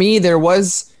for me, there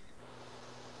was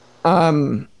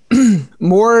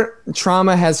more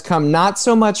trauma has come, not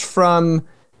so much from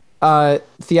the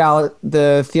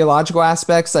theological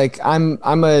aspects. Like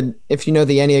if you know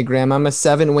the Enneagram, I'm a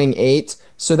 7-wing 8.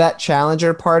 So that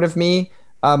challenger part of me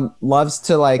loves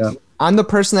to I'm the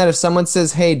person that if someone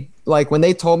says, hey, like when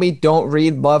they told me don't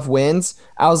read Love Wins,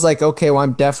 I was like, okay, well,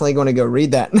 I'm definitely going to go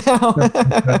read that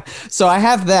now. So I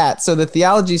have that. So the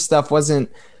theology stuff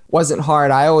wasn't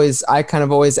hard. I kind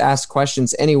of always asked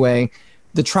questions anyway.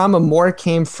 The trauma more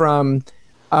came from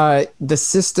the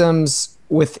systems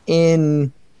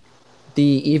within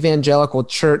the evangelical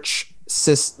church,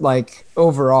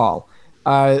 overall.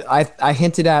 I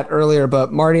hinted at earlier,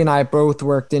 but Marty and I both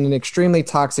worked in an extremely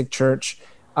toxic church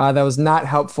that was not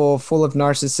helpful, full of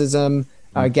narcissism,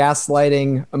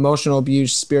 gaslighting, emotional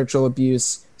abuse, spiritual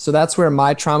abuse. So that's where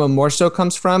my trauma more so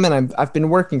comes from, and I've been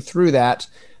working through that.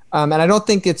 And I don't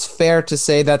think it's fair to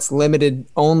say that's limited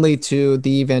only to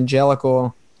the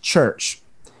evangelical church.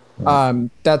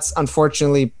 That's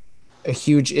unfortunately a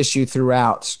huge issue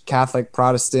throughout Catholic,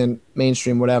 Protestant,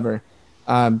 mainstream, whatever.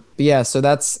 But yeah, so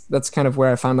that's kind of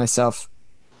where I find myself.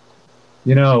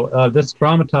 This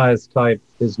traumatized type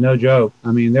is no joke.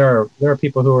 I mean, there are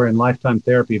people who are in lifetime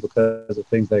therapy because of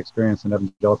things they experience in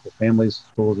evangelical families,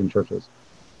 schools, and churches.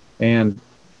 And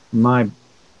I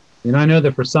know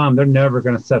that for some, they're never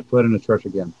going to set foot in a church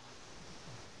again.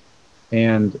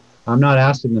 And I'm not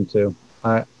asking them to.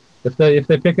 If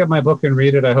they pick up my book and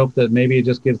read it, I hope that maybe it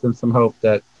just gives them some hope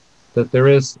that there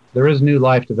is new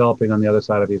life developing on the other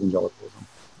side of evangelicalism.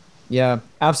 Yeah,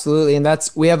 absolutely. And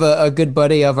we have a good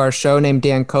buddy of our show named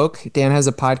Dan Koch. Dan has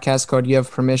a podcast called You Have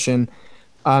Permission.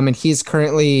 And he's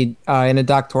currently in a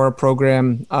doctoral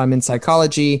program in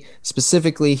psychology.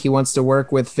 Specifically, he wants to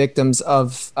work with victims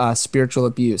of spiritual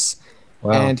abuse.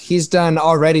 Wow. And he's done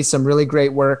already some really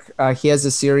great work. He has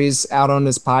a series out on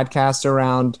his podcast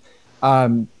around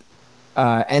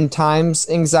end times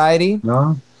anxiety.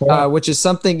 No. Which is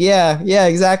something, yeah,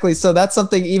 exactly. So that's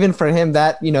something even for him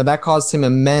that caused him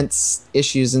immense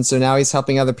issues. And so now he's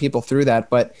helping other people through that.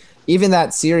 But even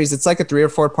that series, it's like a 3 or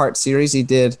 4 part series. He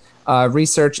did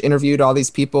research, interviewed all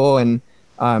these people, and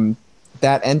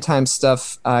that end time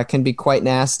stuff can be quite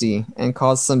nasty and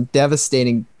cause some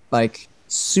devastating, like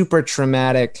super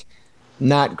traumatic,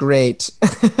 not great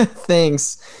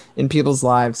things in people's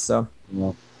lives. So,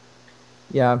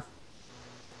 yeah.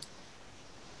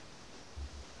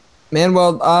 Man,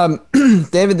 well,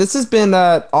 David, this has been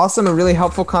awesome, a really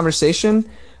helpful conversation.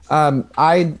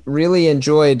 I really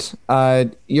enjoyed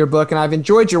your book, and I've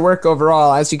enjoyed your work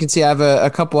overall. As you can see, I have a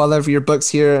couple other of your books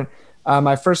here.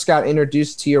 I first got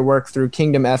introduced to your work through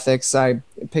Kingdom Ethics. I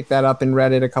picked that up and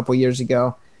read it a couple years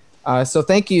ago. So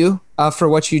thank you for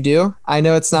what you do. I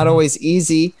know it's not always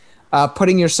easy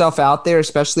putting yourself out there,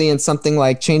 especially in something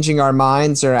like Changing Our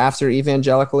Minds or After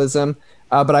Evangelicalism.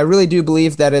 But I really do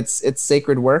believe that it's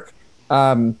sacred work.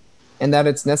 And that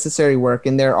it's necessary work.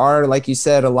 And there are, like you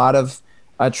said, a lot of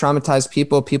traumatized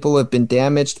people who have been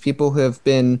damaged, people who have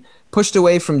been pushed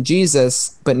away from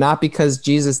Jesus, but not because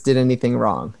Jesus did anything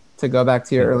wrong, to go back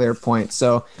to your earlier point.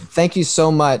 So thank you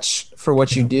so much for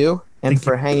what you do and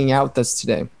for hanging out with us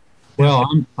today. Well,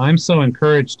 I'm so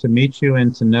encouraged to meet you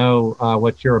and to know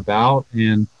what you're about,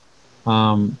 and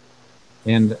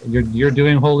you're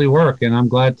doing holy work, and I'm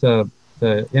glad to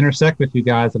intersect with you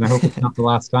guys, and I hope it's not the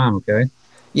last time. Okay.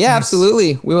 Yeah,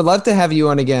 absolutely. We would love to have you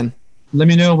on again. Let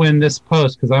me know when this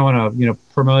posts, because I want to,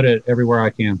 promote it everywhere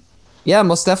I can. Yeah,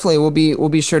 most definitely. We'll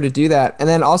be sure to do that. And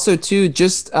then also too,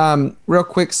 just real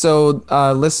quick, so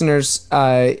listeners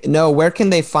know, where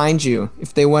can they find you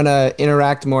if they want to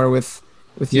interact more with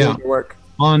you and your work?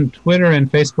 On Twitter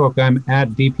and Facebook, I'm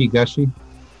at DP Gushy.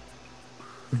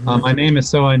 My name is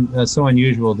so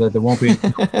unusual that there won't be.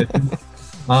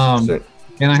 Sure.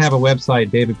 And I have a website,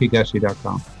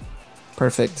 davidpgushy.com.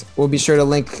 Perfect. We'll be sure to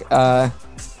link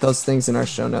those things in our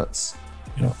show notes.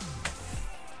 Yeah.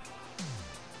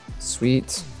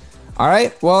 Sweet. All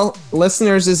right. Well,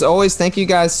 listeners, as always, thank you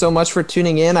guys so much for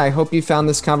tuning in. I hope you found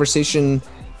this conversation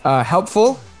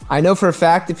helpful. I know for a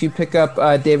fact if you pick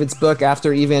up David's book,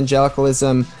 After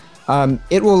Evangelicalism,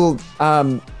 it will,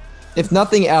 if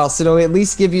nothing else, it'll at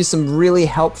least give you some really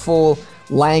helpful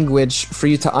language for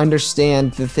you to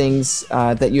understand the things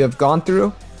that you have gone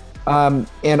through.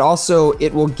 And also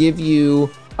it will give you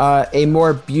a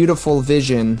more beautiful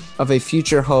vision of a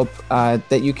future hope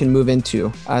that you can move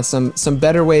into. Some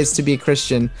better ways to be a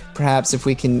Christian, perhaps, if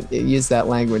we can use that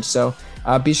language. So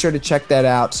be sure to check that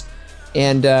out.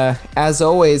 And as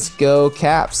always, go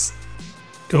Caps.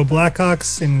 Go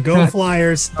Blackhawks and go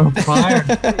Flyers. Go Flyers.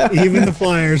 Even the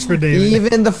Flyers for David.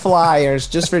 Even the Flyers,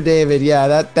 just for David.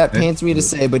 Yeah, that pains me to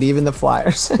say, but even the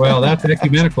Flyers. Well, that's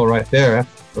ecumenical right there.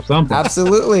 Or something.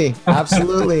 Absolutely.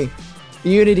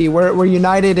 Unity. We're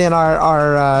united in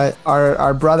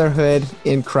our brotherhood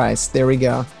in Christ. There we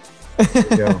go. There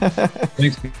we go.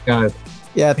 Thanks, guys.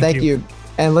 Yeah, thank you.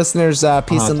 And listeners,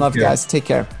 peace and love, guys. Take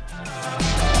care.